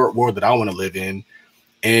 that's the world that I want to live in.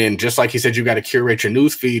 And just like he said, you got to curate your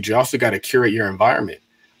news feed. You also got to curate your environment.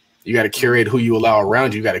 You got to curate who you allow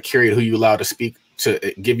around you. You got to curate who you allow to speak,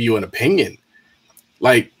 to give you an opinion.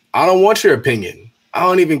 Like, I don't want your opinion. I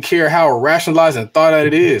don't even care how rationalized and thought out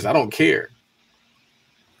it is. I don't care.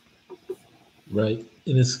 Right.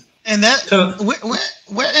 And that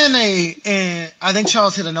we're in and I think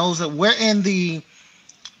Charles hit a nose that we're in the,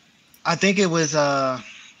 I think it was I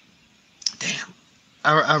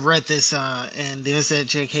read this in the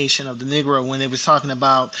Education of the Negro, when they was talking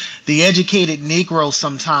about the educated Negro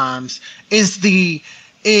sometimes is the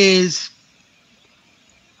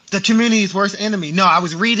community's worst enemy. No, I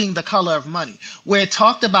was reading The Color of Money, where it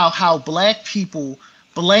talked about how black people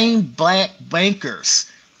blame black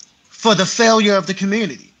bankers for the failure of the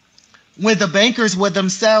community, when the bankers were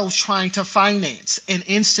themselves trying to finance and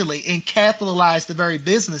insulate and capitalize the very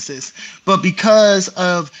businesses. But because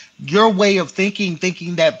of your way of thinking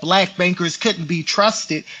that black bankers couldn't be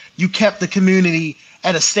trusted, you kept the community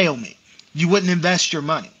at a stalemate. You wouldn't invest your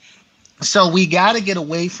money. So we got to get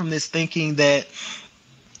away from this thinking that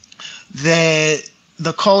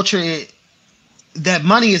the culture, that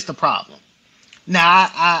money is the problem. Now,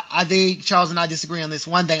 I think Charles and I disagree on this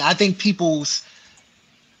one thing. I think people's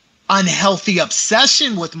unhealthy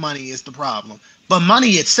obsession with money is the problem, but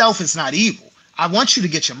money itself is not evil. I want you to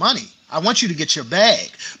get your money. I want you to get your bag,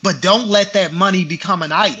 but don't let that money become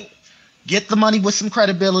an idol. Get the money with some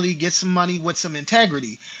credibility, get some money with some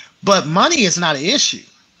integrity, but money is not an issue.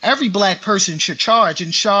 Every black person should charge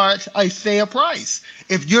a fair price.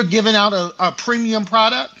 If you're giving out a premium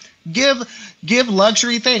product, give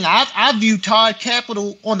luxury thing. I view Todd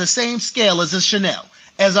Capital on the same scale as a Chanel,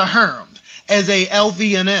 as a Hermes, as a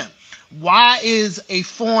LV&M. Why is a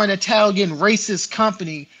foreign Italian racist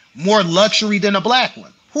company more luxury than a black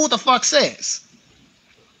one? Who the fuck says?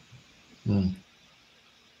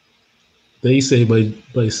 They say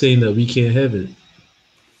by saying that we can't have it.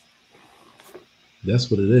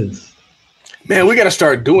 That's what it is. Man, we got to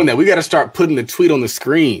start doing that. We got to start putting the tweet on the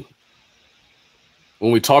screen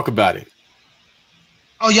when we talk about it.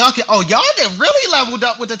 Y'all get really leveled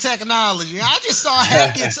up with the technology. I just saw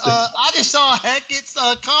Hackett's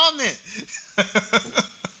comment.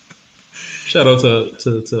 Shout out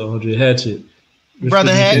to Andre Hatchett.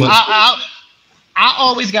 Brother Hackett. I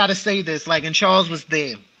always gotta say this, like, and Charles was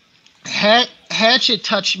there. Hatchet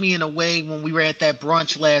touched me in a way when we were at that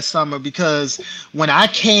brunch last summer, because when I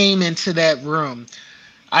came into that room,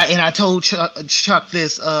 I told Chuck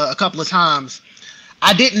this a couple of times,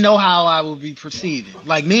 I didn't know how I would be perceived.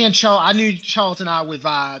 Like, me and Charles, I knew Charles and I would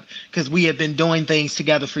vibe because we had been doing things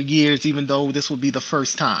together for years, even though this would be the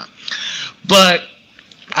first time. But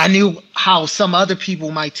I knew how some other people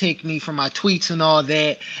might take me for my tweets and all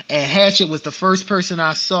that. And Hatchet was the first person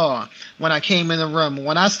I saw when I came in the room.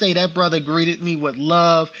 When I say that brother greeted me with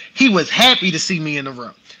love, he was happy to see me in the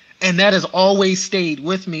room. And that has always stayed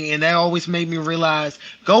with me, and that always made me realize,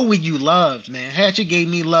 go where you loved, man. Hatchet gave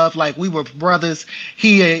me love like we were brothers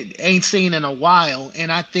he ain't seen in a while.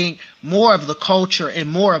 And I think more of the culture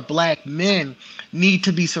and more of black men need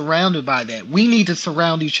to be surrounded by that. We need to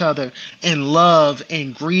surround each other in love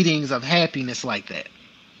and greetings of happiness like that.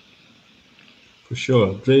 For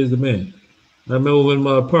sure. Dre is the man. I remember when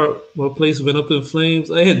my place went up in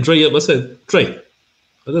flames, I had Dre up. I said, Dre,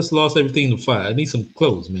 I just lost everything in the fire. I need some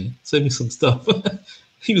clothes, man. Send me some stuff.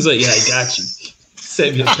 He was like, yeah, I got you.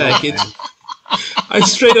 Send me a package. I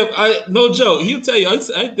straight up, no joke. He'll tell you,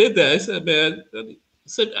 I did that. I said, man, I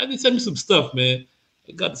need to send me some stuff, man.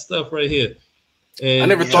 I got the stuff right here. And I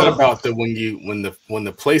never thought about that when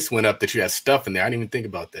the place went up that you had stuff in there. I didn't even think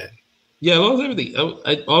about that. Yeah, I lost everything.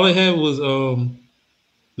 All I had was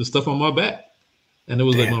the stuff on my back. And it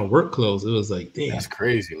was like Damn. my work clothes. It was like, damn. That's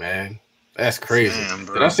crazy, man. That's crazy. Damn,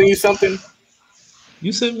 bro. Did I send you something?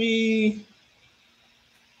 You sent me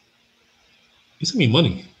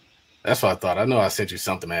money. That's what I thought. I know I sent you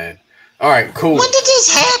something, man. All right, cool. When did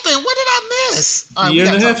this happen? What did I miss? All right, Year we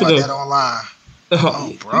and a gotta half talk about ago. that online. Oh, Oh,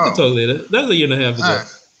 we bro. can talk later. That was a year and a half ago. All right.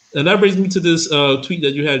 And that brings me to this tweet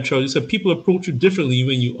that you had, Charles. You said people approach you differently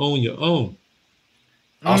when you own your own.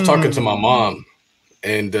 I was talking to my mom,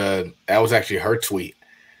 and that was actually her tweet.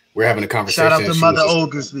 We're having a conversation. Shout out to She Mother was-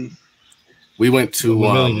 Oglesby. We went to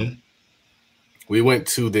Millionaire.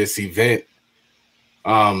 this event.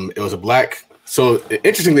 It was a black. So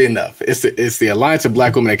interestingly enough, it's the Alliance of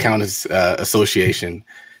Black Women Accountants Association,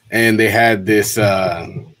 and they had this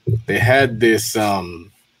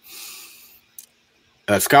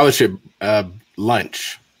scholarship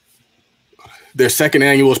lunch. Their second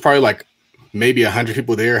annual was probably like maybe 100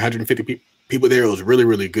 people there, 150 people there. It was really,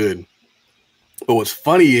 really good. But what's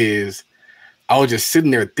funny is I was just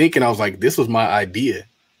sitting there thinking, I was like, this was my idea.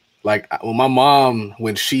 Like when my mom,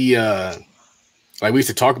 when she, like we used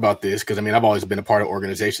to talk about this, because I mean, I've always been a part of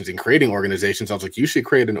organizations and creating organizations. I was like, you should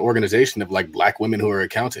create an organization of like Black women who are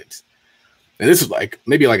accountants. And this was like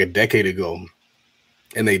maybe like a decade ago.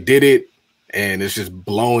 And they did it and it's just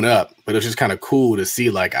blown up. But it was just kind of cool to see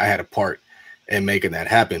like I had a part in making that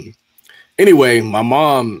happen. Anyway, my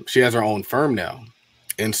mom, she has her own firm now.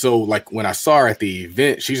 And so like when I saw her at the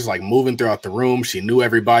event, she's just like moving throughout the room. She knew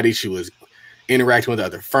everybody. She was interacting with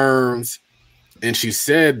other firms. And she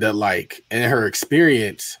said that like in her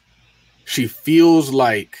experience, she feels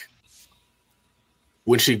like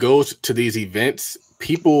when she goes to these events,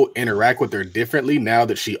 people interact with her differently now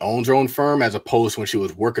that she owns her own firm as opposed to when she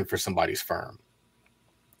was working for somebody's firm.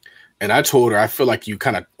 And I told her, I feel like you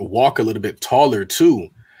kind of walk a little bit taller too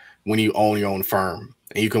when you own your own firm,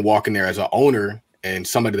 and you can walk in there as an owner and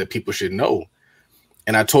somebody that people should know.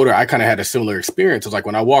 And I told her I kind of had a similar experience. It was like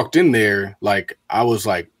when I walked in there, like I was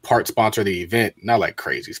like part sponsor of the event, not like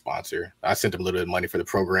crazy sponsor. I sent them a little bit of money for the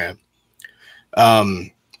program.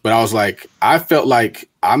 But I was like, I felt like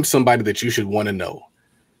I'm somebody that you should want to know.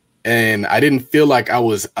 And I didn't feel like I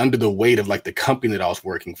was under the weight of like the company that I was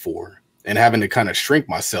working for and having to kind of shrink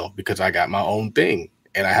myself because I got my own thing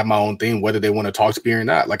and I have my own thing, whether they want to talk to me or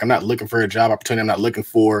not. Like I'm not looking for a job opportunity. I'm not looking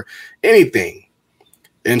for anything.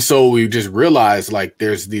 And so we just realized like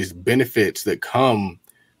there's these benefits that come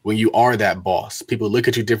when you are that boss. People look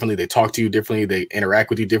at you differently. They talk to you differently. They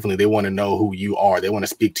interact with you differently. They want to know who you are. They want to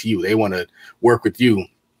speak to you. They want to work with you.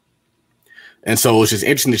 And so it's just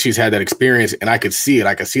interesting that she's had that experience and I could see it.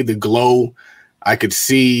 I could see the glow. I could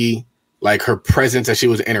see like her presence as she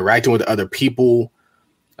was interacting with other people.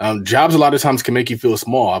 Jobs a lot of times can make you feel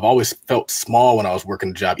small. I've always felt small when I was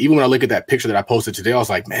working a job. Even when I look at that picture that I posted today, I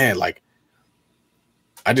was like, man, like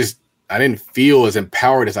I didn't feel as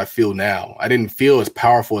empowered as I feel now. I didn't feel as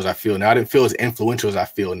powerful as I feel now. I didn't feel as influential as I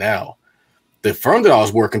feel now. The firm that I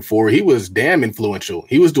was working for, he was damn influential.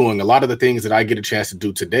 He was doing a lot of the things that I get a chance to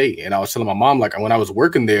do today. And I was telling my mom, like when I was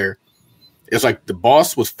working there, it's like the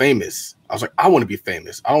boss was famous. I was like, I want to be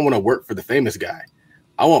famous. I don't want to work for the famous guy.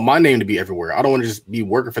 I want my name to be everywhere. I don't want to just be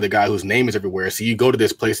working for the guy whose name is everywhere. So you go to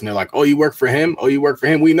this place and they're like, oh, you work for him? Oh, you work for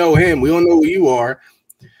him? We know him. We don't know who you are.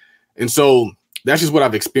 And so that's just what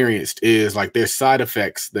I've experienced is like there's side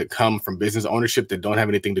effects that come from business ownership that don't have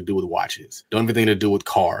anything to do with watches, don't have anything to do with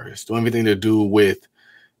cars, don't have anything to do with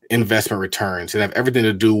investment returns, and have everything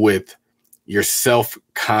to do with your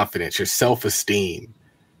self-confidence, your self-esteem,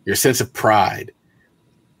 your sense of pride.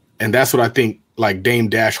 And that's what I think like Dame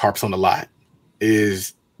Dash harps on a lot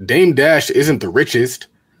is Dame Dash isn't the richest,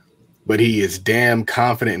 but he is damn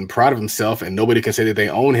confident and proud of himself and nobody can say that they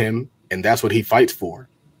own him. And that's what he fights for.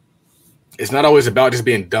 It's not always about just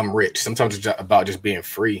being dumb rich. Sometimes it's about just being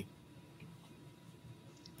free.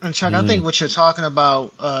 And Chuck, I think what you're talking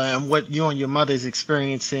about and what you and your mother is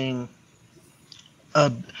experiencing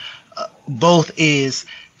both is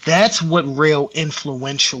that's what real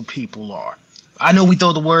influential people are. I know we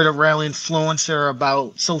throw the word around influencer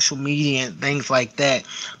about social media and things like that,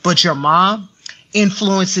 but your mom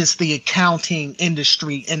influences the accounting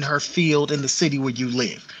industry in her field in the city where you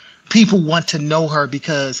live. People want to know her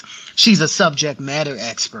because she's a subject matter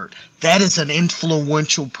expert. That is an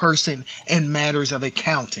influential person in matters of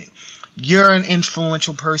accounting. You're an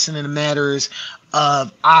influential person in matters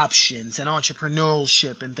of options and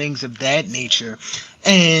entrepreneurship and things of that nature.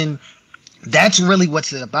 And that's really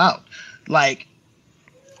what's it about. Like,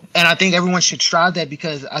 and I think everyone should strive that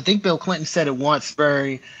because I think Bill Clinton said it once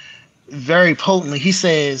very, very potently. He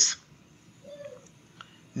says,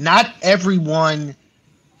 not everyone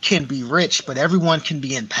can be rich, but everyone can be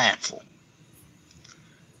impactful.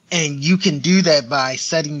 And you can do that by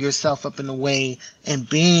setting yourself up in a way and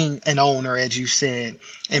being an owner, as you said,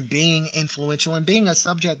 and being influential and being a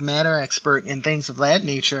subject matter expert and things of that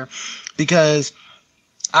nature. Because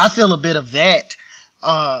I feel a bit of that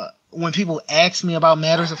when people ask me about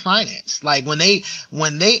matters of finance. Like when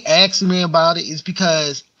they ask me about it, it's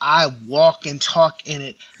because I walk and talk in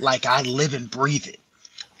it like I live and breathe it.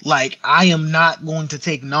 Like, I am not going to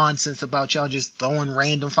take nonsense about y'all just throwing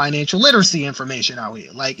random financial literacy information out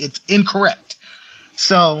here. Like, it's incorrect.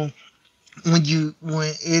 So when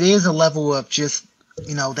it is a level of just,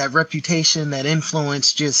 that reputation, that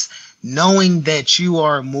influence, just knowing that you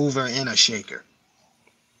are a mover and a shaker.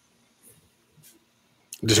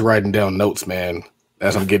 Just writing down notes, man,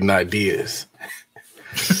 as I'm getting ideas.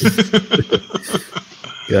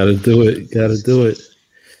 Gotta do it.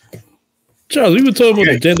 Charles, we were talking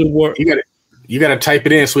about the gender war. You gotta type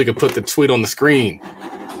it in so we can put the tweet on the screen.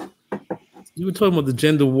 You were talking about the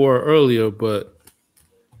gender war earlier, but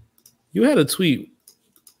you had a tweet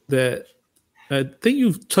that I think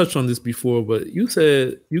you've touched on this before, but you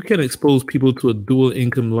said you can expose people to a dual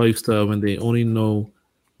income lifestyle when they only know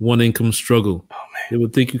one income struggle. Oh, man. They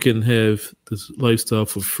would think you can have this lifestyle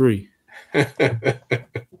for free. We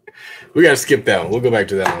gotta skip that one. We'll go back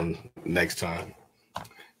to that one next time.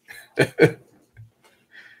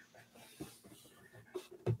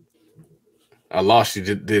 I lost you.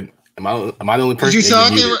 Am I the only person? Did you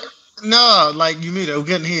talking? No, like you muted. We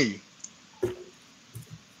couldn't hear you.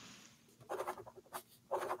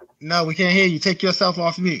 No, we can't hear you. Take yourself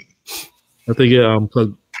off mute. I think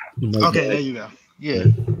unplugged. Okay, there you go. Yeah.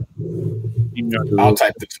 I'll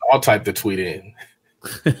type the tweet in.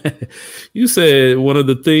 You said one of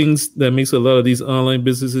the things that makes a lot of these online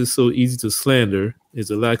businesses so easy to slander is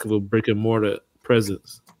the lack of a brick and mortar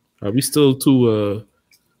presence. Are we still too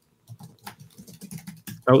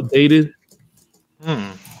outdated?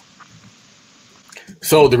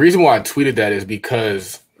 So the reason why I tweeted that is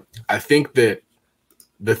because I think that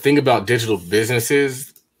the thing about digital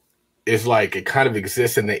businesses is like it kind of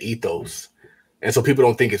exists in the ethos. And so people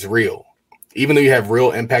don't think it's real. Even though you have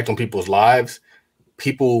real impact on people's lives,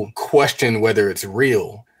 people question whether it's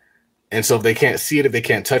real. And so if they can't see it, if they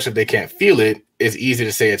can't touch it, if they can't feel it, it's easy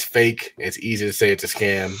to say it's fake. It's easy to say it's a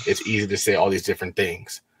scam. It's easy to say all these different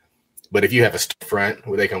things. But if you have a storefront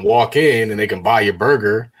where they can walk in and they can buy your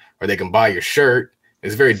burger or they can buy your shirt,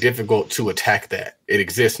 it's very difficult to attack that. It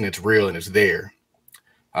exists and it's real and it's there.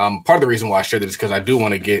 Part of the reason why I shared this is because I do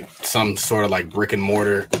want to get some sort of like brick and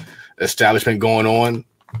mortar establishment going on.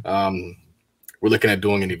 We're looking at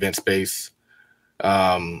doing an event space.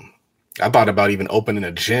 I thought about even opening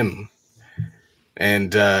a gym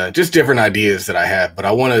and just different ideas that I have. But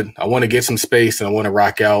I want to get some space and I want to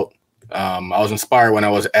rock out. I was inspired when I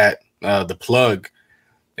was at the Plug,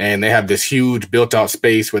 and they have this huge built out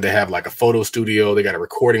space where they have like a photo studio. They got a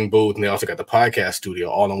recording booth, and they also got the podcast studio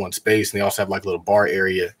all in one space. And they also have like a little bar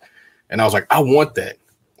area. And I was like, I want that.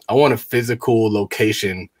 I want a physical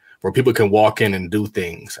location where people can walk in and do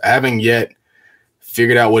things. I haven't yet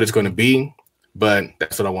figured out what it's going to be, but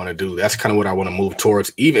that's what I want to do. That's kind of what I want to move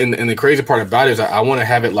towards. Even, and the crazy part about it is I want to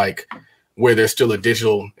have it like where there's still a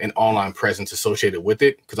digital and online presence associated with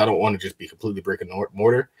it, because I don't want to just be completely brick and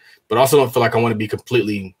mortar, but also don't feel like I want to be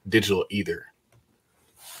completely digital either.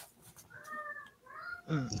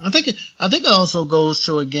 I think it also goes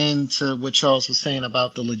to what Charles was saying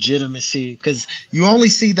about the legitimacy, because you only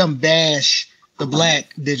see them bash the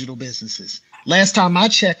black digital businesses. Last time I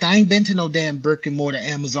checked, I ain't been to no damn brick and mortar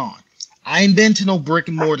Amazon. I ain't been to no brick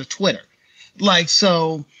and mortar Twitter. Like,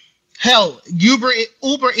 so hell, Uber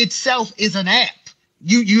itself is an app.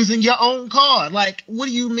 You using your own car. Like, what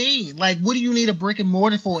do you mean? Like, what do you need a brick and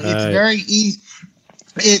mortar for? It's very easy.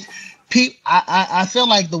 I feel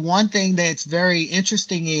like the one thing that's very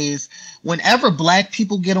interesting is whenever black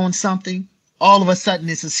people get on something, all of a sudden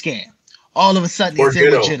it's a scam. All of a sudden it's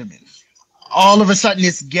illegitimate. All of a sudden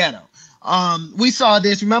it's ghetto. We saw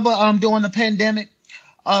this. Remember during the pandemic?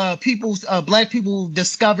 Black people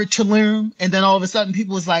discovered Tulum, and then all of a sudden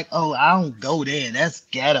people was like, oh, I don't go there, that's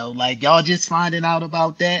ghetto. Like, y'all just finding out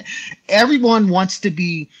about that. Everyone wants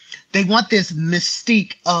they want this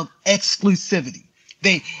mystique of exclusivity.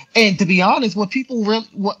 And to be honest, what people really,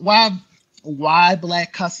 why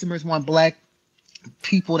black customers want black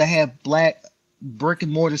people to have black brick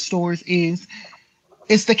and mortar stores is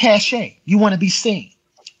it's the cachet. You want to be seen.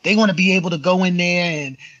 They want to be able to go in there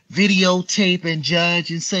and videotape and judge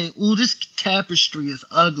and say, ooh, this tapestry is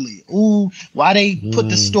ugly. Ooh, why they put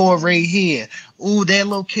the store right here? Ooh, their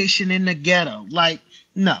location in the ghetto. Like,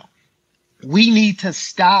 no. We need to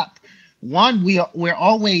stop. One, we're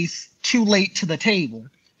always too late to the table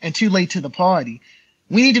and too late to the party.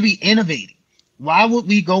 We need to be innovating. Why would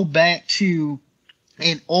we go back to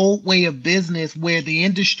an old way of business where the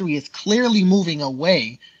industry is clearly moving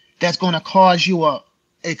away? That's going to cause you a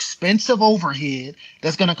expensive overhead.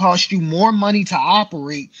 That's going to cost you more money to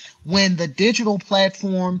operate when the digital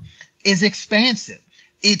platform is expansive.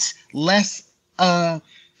 It's less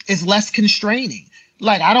constraining.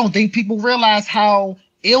 Like, I don't think people realize how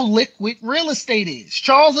illiquid real estate is.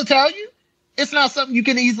 Charles will tell you, it's not something you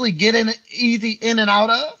can easily get easy in and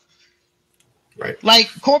out of. Right. Like,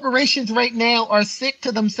 corporations right now are sick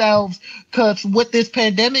to themselves because what this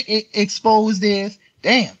pandemic exposed is,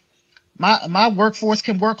 damn, my workforce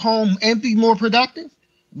can work home and be more productive,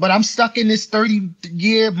 but I'm stuck in this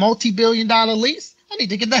 30-year, multi-billion-dollar lease. I need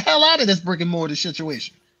to get the hell out of this brick and mortar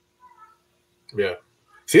situation. Yeah.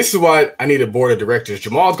 See, this is why I need a board of directors.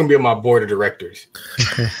 Jamal's going to be on my board of directors.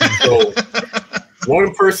 So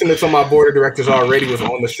one person that's on my board of directors already was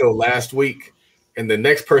on the show last week, and the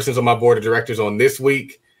next person's on my board of directors on this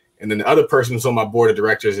week, and then the other person that's on my board of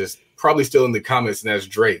directors is probably still in the comments, and that's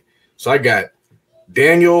Dre. So I got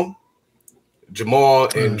Daniel, Jamal,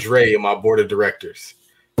 and Dre in my board of directors.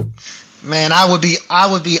 Man, I would be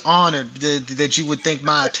honored that you would think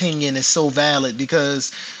my opinion is so valid,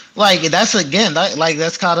 because like that's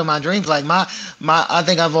kind of my dreams. Like I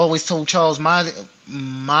think I've always told Charles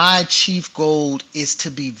my chief goal is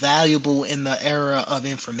to be valuable in the era of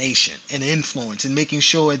information and influence and making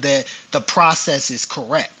sure that the process is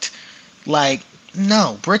correct. Like,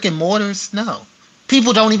 no, brick and mortars, no.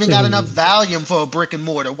 People don't even got enough volume for a brick and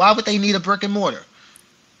mortar. Why would they need a brick and mortar?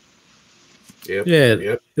 Yep. Yeah,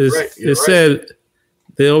 yep. It's said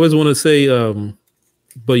they always want to say,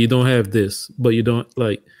 but you don't have this, but you don't,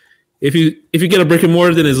 like, if you get a brick and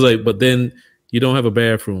mortar, then it's like, but then you don't have a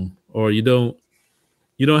bathroom, or you don't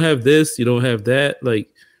have this, you don't have that. Like,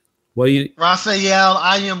 why you? Raphael,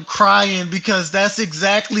 I am crying because that's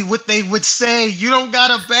exactly what they would say. You don't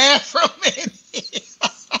got a bathroom in here.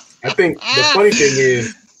 I think the funny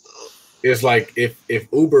thing is like if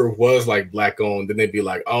Uber was like black owned, then they'd be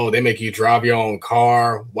like, oh, they make you drive your own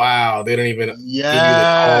car. Wow, they don't even give you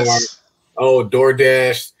the car. Oh,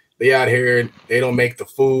 DoorDash, they out here, they don't make the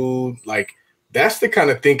food. Like, that's the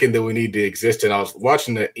kind of thinking that we need to exist in. I was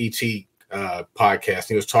watching the ET podcast, and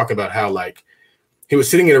he was talking about how, like, he was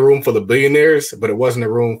sitting in a room full of billionaires, but it wasn't a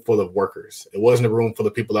room full of workers. It wasn't a room full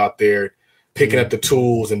of people out there picking up the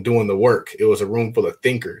tools and doing the work. It was a room full of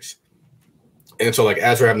thinkers. And so, like,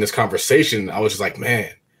 as we're having this conversation, I was just like,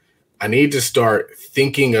 man, I need to start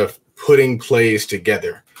thinking of putting plays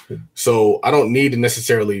together. So I don't need to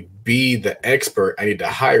necessarily be the expert. I need to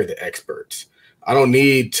hire the experts. I don't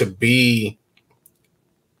need to be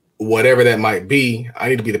whatever that might be. I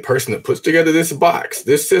need to be the person that puts together this box,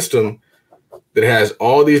 this system that has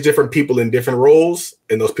all these different people in different roles,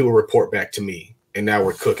 and those people report back to me. And now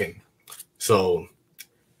we're cooking. So,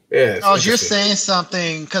 yeah. You're saying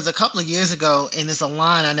something, because a couple of years ago, and it's a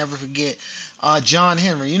line I never forget, John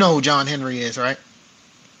Henry. You know who John Henry is, right?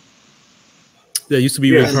 Yeah, used to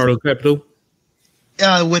be with Harlem Capital.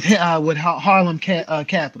 With Harlem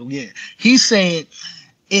Capital, yeah. He's saying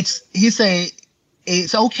it's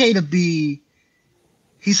okay to be.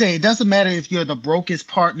 He said it doesn't matter if you're the brokest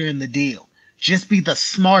partner in the deal. Just be the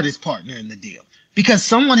smartest partner in the deal, because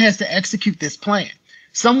someone has to execute this plan.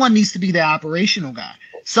 Someone needs to be the operational guy.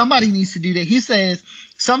 Somebody needs to do that. He says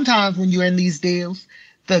sometimes when you're in these deals,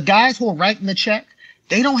 the guys who are writing the check,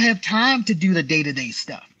 they don't have time to do the day-to-day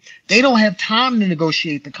stuff. They don't have time to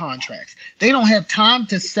negotiate the contracts. They don't have time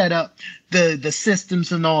to set up the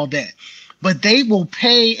systems and all that. But they will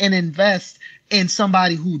pay and invest in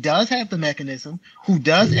somebody who does have the mechanism, who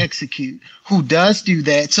does execute, who does do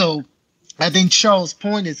that. So I think Charles'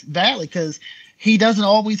 point is valid, because he doesn't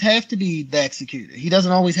always have to be the executor. He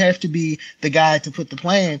doesn't always have to be the guy to put the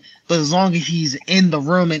plan. But as long as he's in the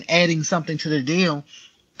room and adding something to the deal,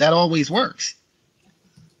 that always works.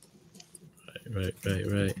 Right.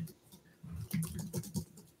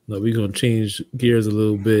 Now we're going to change gears a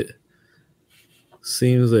little bit.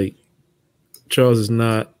 Seems like Charles is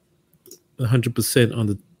not 100%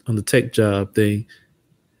 on the tech job thing.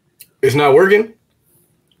 It's not working?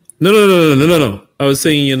 No. I was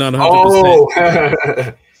saying you're not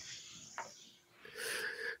 100%.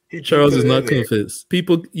 Charles is not convinced.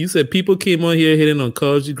 You said people came on here hitting on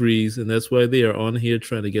college degrees, and that's why they are on here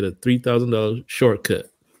trying to get a $3,000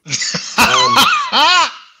 shortcut.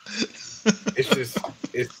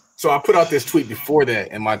 So I put out this tweet before that,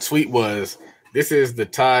 and my tweet was, this is the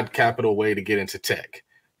Todd Capital way to get into tech.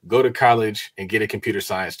 Go to college and get a computer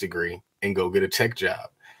science degree and go get a tech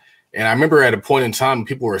job. And I remember at a point in time,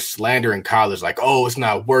 people were slandering college, like, oh, it's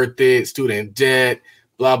not worth it, student debt,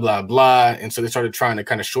 blah, blah, blah. And so they started trying to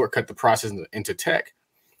kind of shortcut the process into tech.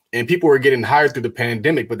 And people were getting hired through the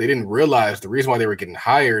pandemic, but they didn't realize the reason why they were getting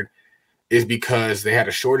hired is because they had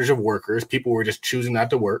a shortage of workers. People were just choosing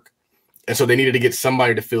not to work. And so they needed to get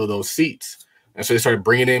somebody to fill those seats. And so they started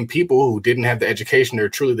bringing in people who didn't have the education or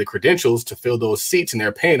truly the credentials to fill those seats, and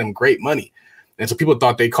they're paying them great money. And so people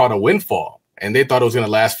thought they caught a windfall, and they thought it was going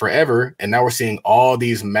to last forever. And now we're seeing all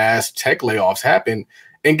these mass tech layoffs happen.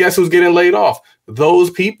 And guess who's getting laid off?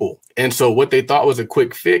 Those people. And so what they thought was a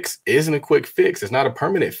quick fix isn't a quick fix. It's not a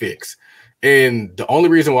permanent fix. And the only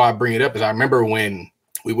reason why I bring it up is I remember when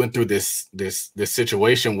we went through this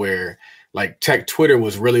situation where like tech Twitter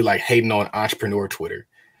was really like hating on entrepreneur Twitter.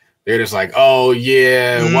 They're just like, oh,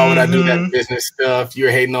 yeah, why would I do that business stuff?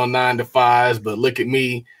 You're hating on 9-to-5s, but look at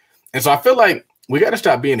me. And so I feel like we got to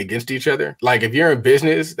stop being against each other. Like if you're in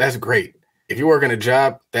business, that's great. If you're working a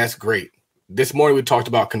job, that's great. This morning we talked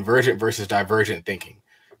about convergent versus divergent thinking.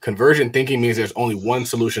 Convergent thinking means there's only one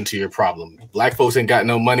solution to your problem. Black folks ain't got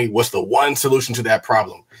no money. What's the one solution to that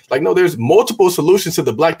problem? Like, no, there's multiple solutions to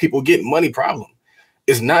the Black people getting money problem.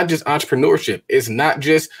 It's not just entrepreneurship. It's not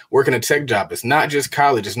just working a tech job. It's not just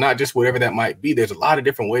college. It's not just whatever that might be. There's a lot of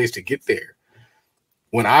different ways to get there.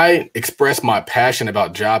 When I express my passion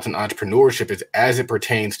about jobs and entrepreneurship, it's as it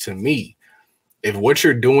pertains to me. If what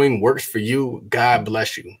you're doing works for you, God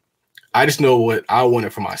bless you. I just know what I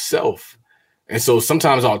wanted for myself. And so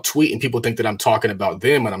sometimes I'll tweet and people think that I'm talking about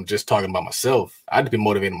them and I'm just talking about myself. I'd be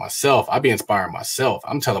motivating myself. I'd be inspiring myself.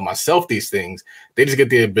 I'm telling myself these things. They just get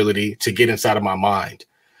the ability to get inside of my mind.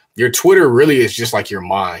 Your Twitter really is just like your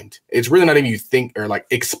mind. It's really not even you think or like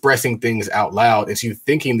expressing things out loud. It's you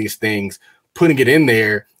thinking these things, putting it in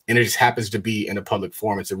there, and it just happens to be in a public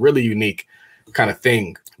forum. It's a really unique kind of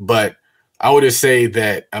thing. But I would just say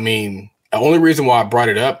that, I mean, the only reason why I brought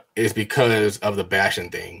it up is because of the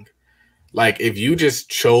bashing thing. Like if you just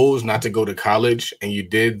chose not to go to college and you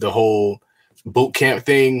did the whole boot camp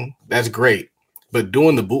thing, that's great. But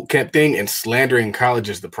doing the boot camp thing and slandering college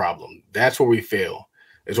is the problem. That's where we fail.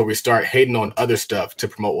 Is where we start hating on other stuff to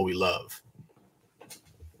promote what we love.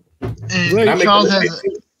 And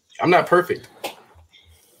I'm not perfect.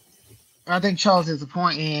 I think Charles has a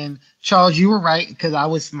point, and Charles, you were right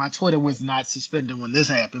because my Twitter was not suspended when this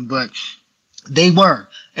happened, but they were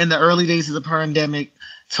in the early days of the pandemic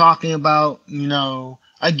talking about,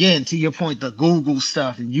 again, to your point, the Google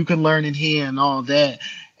stuff, and you can learn in here and all that.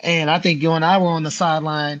 And I think you and I were on the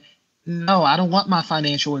sideline. No, I don't want my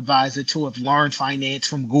financial advisor to have learned finance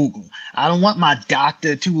from Google. I don't want my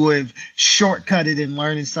doctor to have shortcutted in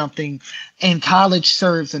learning something. And college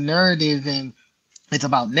serves a narrative, and it's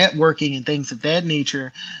about networking and things of that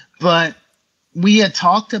nature. But we had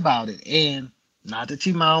talked about it, and not to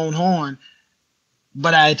toot my own horn,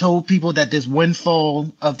 but I told people that this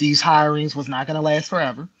windfall of these hirings was not going to last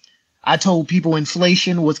forever. I told people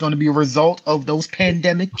inflation was going to be a result of those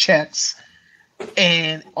pandemic checks,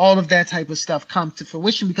 and all of that type of stuff comes to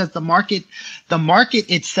fruition because the market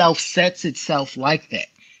itself sets itself like that.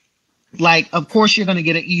 Like, of course, you're going to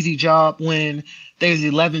get an easy job when there's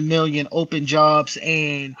 11 million open jobs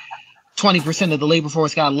and 20% of the labor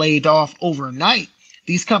force got laid off overnight.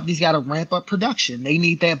 These companies got to ramp up production. They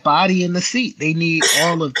need that body in the seat. They need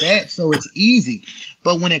all of that. So it's easy.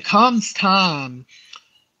 But when it comes time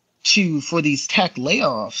for these tech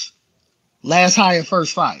layoffs, last hired,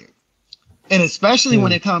 first fired. And especially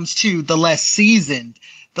when it comes to the less seasoned,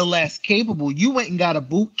 the less capable, you went and got a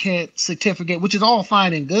boot camp certificate, which is all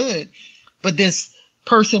fine and good. But this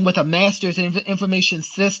person with a master's in information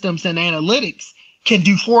systems and analytics can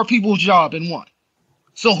do 4 people's job in one.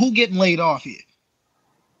 So who getting laid off here?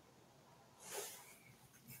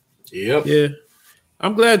 Yep. Yeah.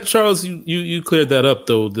 I'm glad, Charles, you cleared that up,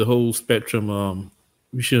 though, the whole spectrum.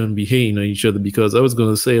 We shouldn't be hating on each other, because I was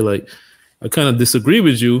going to say, like, I kind of disagree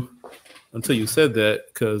with you until you said that,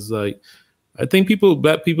 because, like, I think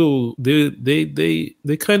black people, they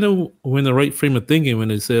kind of were in the right frame of thinking when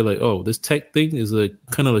they say, like, oh, this tech thing is like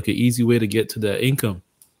kind of like an easy way to get to that income.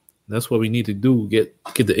 That's what we need to do, get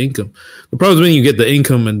the income. The problem is when you get the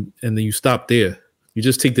income and then you stop there. You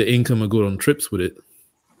just take the income and go on trips with it.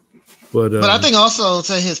 But I think also,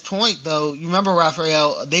 to his point, though, you remember,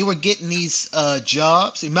 Raphael, they were getting these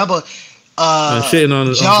jobs. Remember, shitting on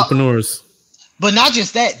entrepreneurs. But not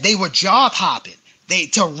just that, they were job hopping.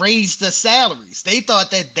 To raise the salaries. They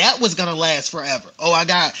thought that was going to last forever. Oh, I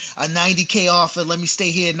got a 90K offer. Let me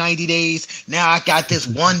stay here 90 days. Now I got this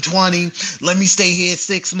 120. Let me stay here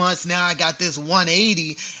 6 months. Now I got this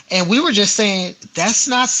 180. And we were just saying, that's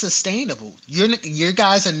not sustainable. Your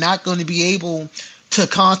guys are not going to be able to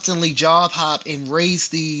constantly job hop and raise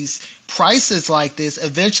these prices like this,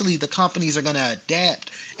 eventually the companies are going to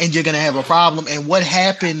adapt and you're going to have a problem. And what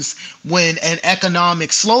happens when an economic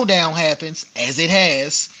slowdown happens, as it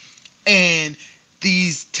has, and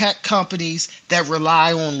these tech companies that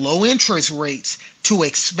rely on low interest rates to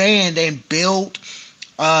expand and build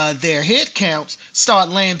their head counts start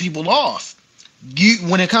laying people off.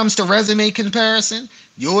 When it comes to resume comparison,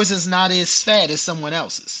 yours is not as fat as someone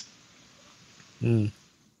else's.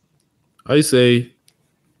 I say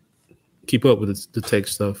keep up with the tech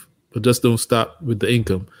stuff, but just don't stop with the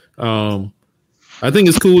income. I think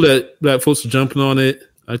it's cool that black folks are jumping on it.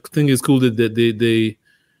 I think it's cool that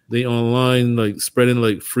they online like spreading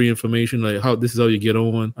like free information, like how this is how you get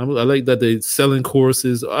on. I like that they selling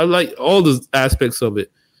courses. I like all the aspects of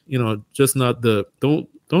it. You know, just not the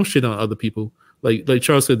don't shit on other people. Like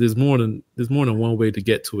Charles said, there's more than one way to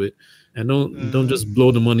get to it, and don't just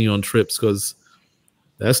blow the money on trips because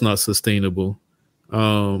that's not sustainable.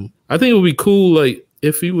 I think it would be cool, like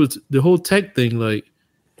if you was the whole tech thing, like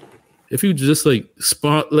if you just like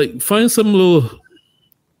find some little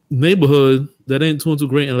neighborhood that ain't too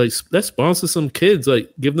great and like let's sponsor some kids, like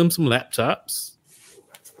give them some laptops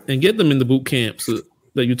and get them in the boot camps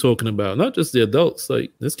that you're talking about, not just the adults.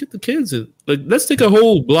 Like let's get the kids in. Like let's take a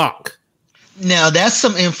whole block. Now that's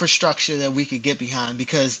some infrastructure that we could get behind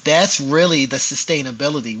because that's really the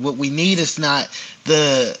sustainability. What we need is not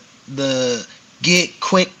the get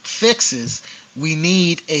quick fixes. We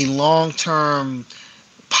need a long-term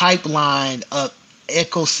pipeline of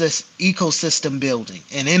ecosystem building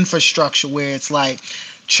and infrastructure where it's like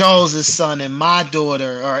Charles's son and my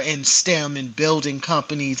daughter are in STEM and building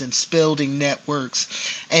companies and building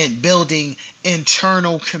networks and building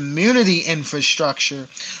internal community infrastructure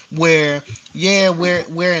where,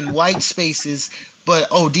 we're in white spaces, but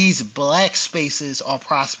these black spaces are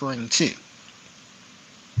prospering too.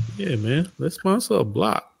 Yeah, man. Let's sponsor a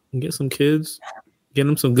block and get some kids, get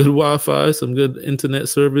them some good Wi-Fi, some good internet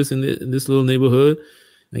service in this little neighborhood,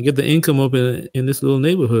 and get the income up in this little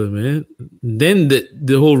neighborhood, man. Then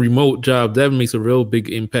the whole remote job, that makes a real big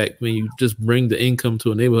impact when you just bring the income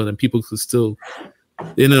to a neighborhood and people can still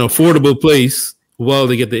in an affordable place while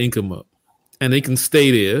they get the income up. And they can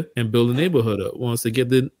stay there and build a neighborhood up once they get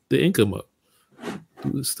the income up.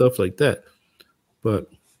 Do stuff like that. But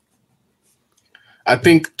I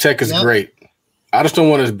think tech is great. I just don't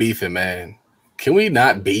want us beefing, man. Can we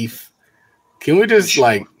not beef? Can we just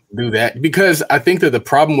like do that? Because I think that the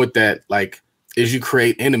problem with that, like, is you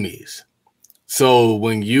create enemies. So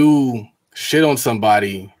when you shit on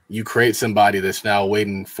somebody, you create somebody that's now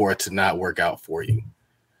waiting for it to not work out for you.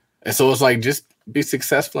 And so it's like, just be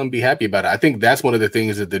successful and be happy about it. I think that's one of the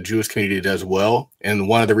things that the Jewish community does well. And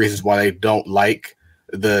one of the reasons why they don't like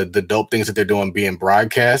the dope things that they're doing being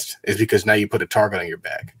broadcast is because now you put a target on your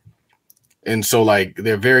back. And so like,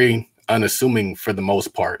 they're very unassuming for the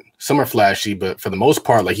most part. Some are flashy, but for the most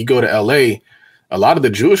part, like you go to LA, a lot of the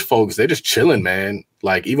Jewish folks, they're just chilling, man.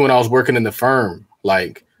 Like even when I was working in the firm,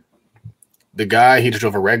 like the guy, he just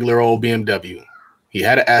drove a regular old BMW. He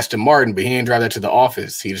had an Aston Martin, but he didn't drive that to the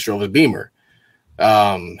office. He just drove a Beamer.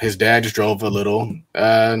 His dad just drove a little,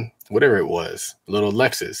 whatever it was, a little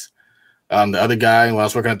Lexus. The other guy, when I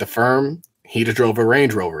was working at the firm, he just drove a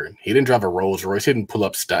Range Rover. He didn't drive a Rolls Royce. He didn't pull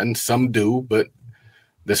up stunting. Some do, but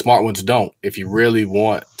the smart ones don't. If you really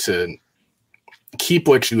want to keep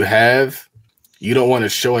what you have, you don't want to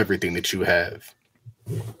show everything that you have.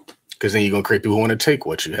 Because then you're going to create people who want to take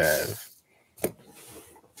what you have.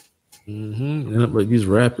 Mm-hmm. Like these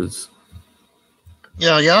rappers.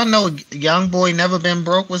 Yo, y'all know Young Boy Never Been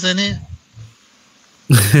Broke was in it?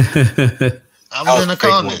 I was in the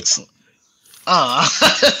comments.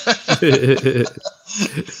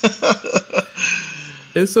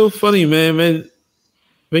 It's so funny, man.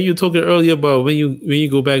 When you were talking earlier about when you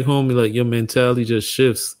go back home, like your mentality just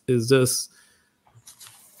shifts.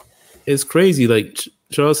 It's crazy. Like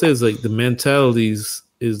Charles says, like the mentalities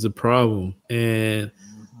is the problem. And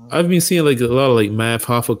I've been seeing like a lot of like Math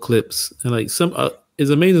Hoffa clips, and like some it's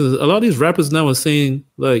amazing. A lot of these rappers now are saying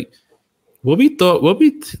like what we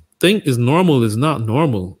think is normal is not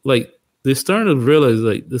normal. Like they're starting to realize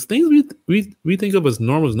like the things we think of as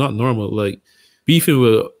normal is not normal. Like beefing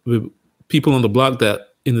with people on the block that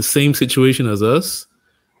in the same situation as us,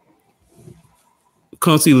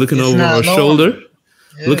 constantly looking over our shoulder,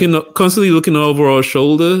 constantly looking over our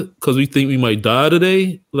shoulder because we think we might die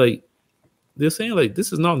today. Like they're saying, like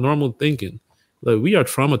this is not normal thinking. Like we are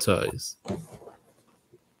traumatized,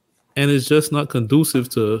 and it's just not conducive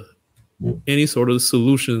to any sort of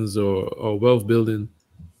solutions or wealth building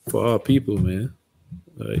for our people, man.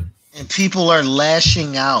 Like And people are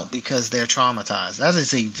lashing out because they're traumatized. That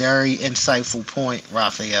is a very insightful point,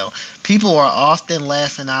 Raphael. People are often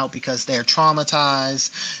laughing out because they're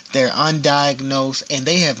traumatized, they're undiagnosed, and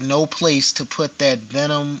they have no place to put that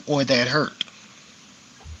venom or that hurt.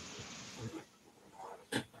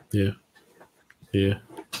 Yeah. Yeah.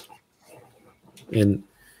 And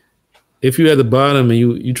if you're at the bottom and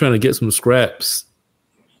you're trying to get some scraps,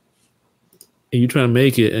 and you're trying to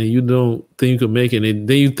make it, and you don't think you can make it, and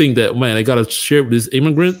then you think that, man, I gotta share it with these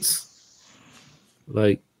immigrants.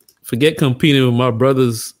 Like, forget competing with my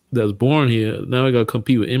brothers that's born here. Now I gotta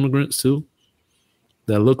compete with immigrants too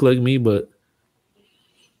that look like me, but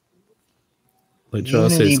like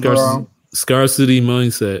Charles said, scarcity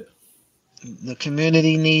mindset. The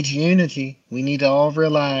community needs unity. We need to all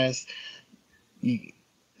realize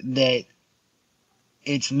that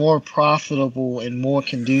it's more profitable and more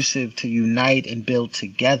conducive to unite and build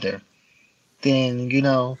together than,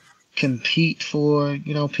 compete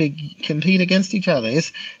against each other.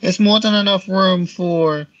 It's more than enough room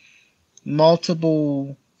for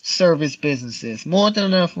multiple service businesses, more than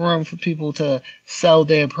enough room for people to sell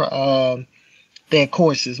their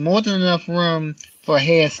courses, more than enough room for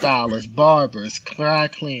hairstylists, barbers, dry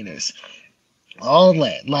cleaners, all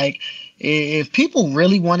that. Like, if people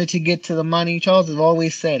really wanted to get to the money, Charles has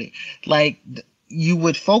always said it, like, you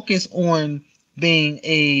would focus on being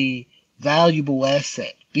a valuable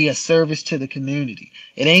asset, be a service to the community.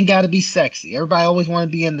 It ain't got to be sexy. Everybody always want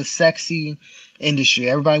to be in the sexy industry.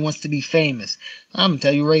 Everybody wants to be famous. I'm going to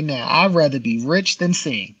tell you right now, I'd rather be rich than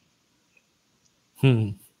sing.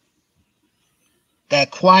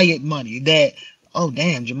 That quiet money, that, oh,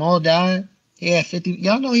 damn, Jamal died. Yeah, 50.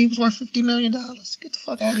 Y'all know he was worth $50 million. Get the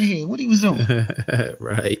fuck out of here. What he was doing?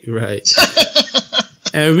 Right.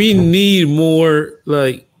 And we need more.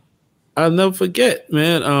 Like, I'll never forget,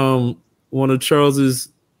 man. One of Charles's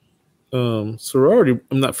fraternity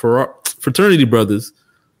brothers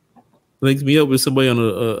linked me up with somebody on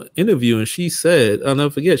a interview, and she said, I'll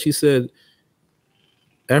never forget. She said,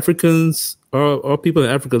 Africans, all people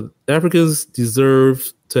in Africa, Africans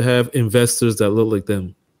deserve to have investors that look like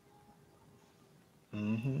them.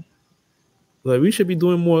 Mm-hmm. Like, we should be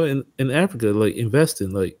doing more in Africa, like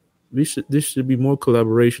investing. Like, this should be more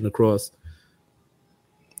collaboration across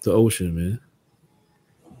the ocean, man.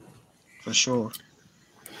 For sure.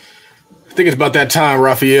 I think it's about that time,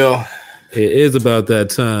 Raphael. It is about that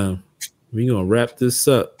time. We're gonna wrap this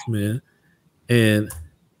up, man. And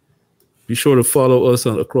be sure to follow us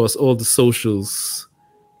across all the socials.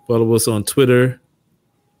 Follow us on Twitter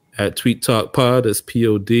at Tweet Talk Pod, that's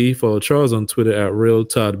POD. Follow Charles on Twitter at Real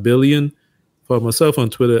Todd Billion. Follow myself on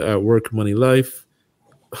Twitter at Work Money Life.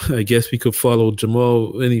 I guess we could follow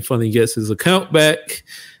Jamal Anyfunny gets his account back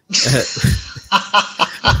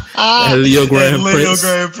at Leo Graham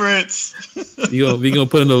Prince. We gonna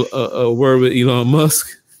put in a word with Elon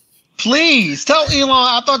Musk. Please tell Elon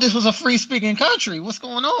I thought this was a free speaking country. What's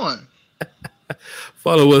going on?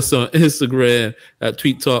 Follow us on Instagram at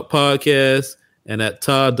Tweet Talk Podcast, and at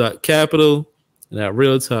Todd.Capital, and at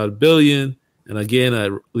Real Todd Billion, and again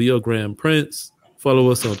at Leo Graham Prince. Follow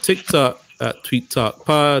us on TikTok at Tweet Talk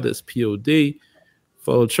Pod, that's POD.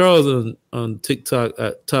 Follow Charles on TikTok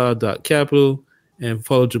at Todd.Capital, and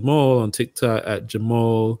follow Jamal on TikTok at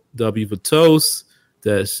Jamal W. Vatos,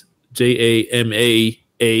 that's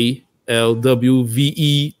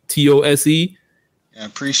JAMAALWVETOSE. I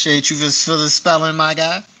appreciate you for the spelling, my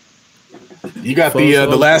guy. You got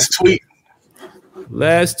the last tweet.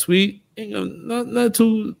 Last tweet,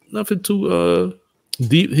 nothing too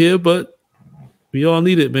deep here, but we all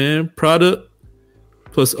need it, man. Product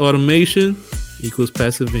plus automation equals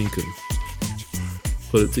passive income.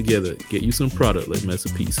 Put it together. Get you some product, like Master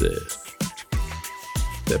P says.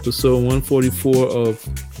 Episode 144 of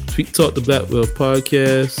Tweet Talk the Black Wealth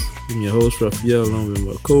Podcast. I'm your host, Raphael, along with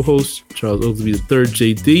my co-host, Charles Oglesby III,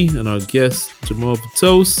 JD, and our guest, Jamal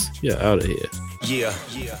Vatos. Yeah, out of here. Yeah.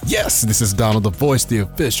 Yes, this is Donald the Voice, the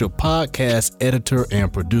official podcast editor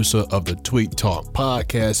and producer of the Tweet Talk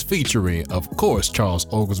podcast, featuring, of course, Charles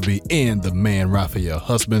Oglesby and the man Raphael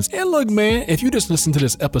Husbands. And look, man, if you just listen to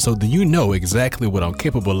this episode, then you know exactly what I'm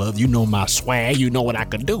capable of. You know my swag. You know what I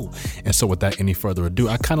can do. And so without any further ado,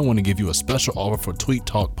 I kind of want to give you a special offer for Tweet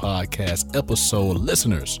Talk podcast episode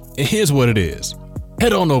listeners. And here's what it is.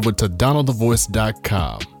 Head on over to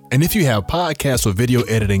DonaldTheVoice.com. And if you have podcast or video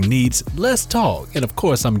editing needs, let's talk. And of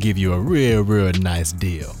course, I'm going to give you a real nice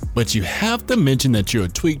deal. But you have to mention that you're a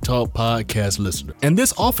Tweet Talk podcast listener. And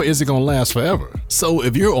this offer isn't going to last forever. So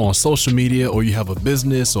if you're on social media, or you have a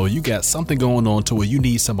business, or you got something going on to where you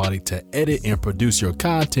need somebody to edit and produce your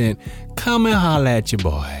content, come and holla at your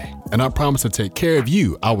boy. And I promise to take care of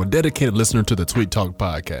you, our dedicated listener to the Tweet Talk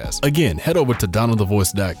podcast. Again, head over to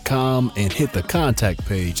donaldthevoice.com and hit the contact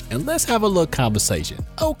page and let's have a little conversation.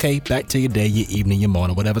 Okay, back to your day, your evening, your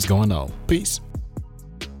morning, whatever's going on. Peace.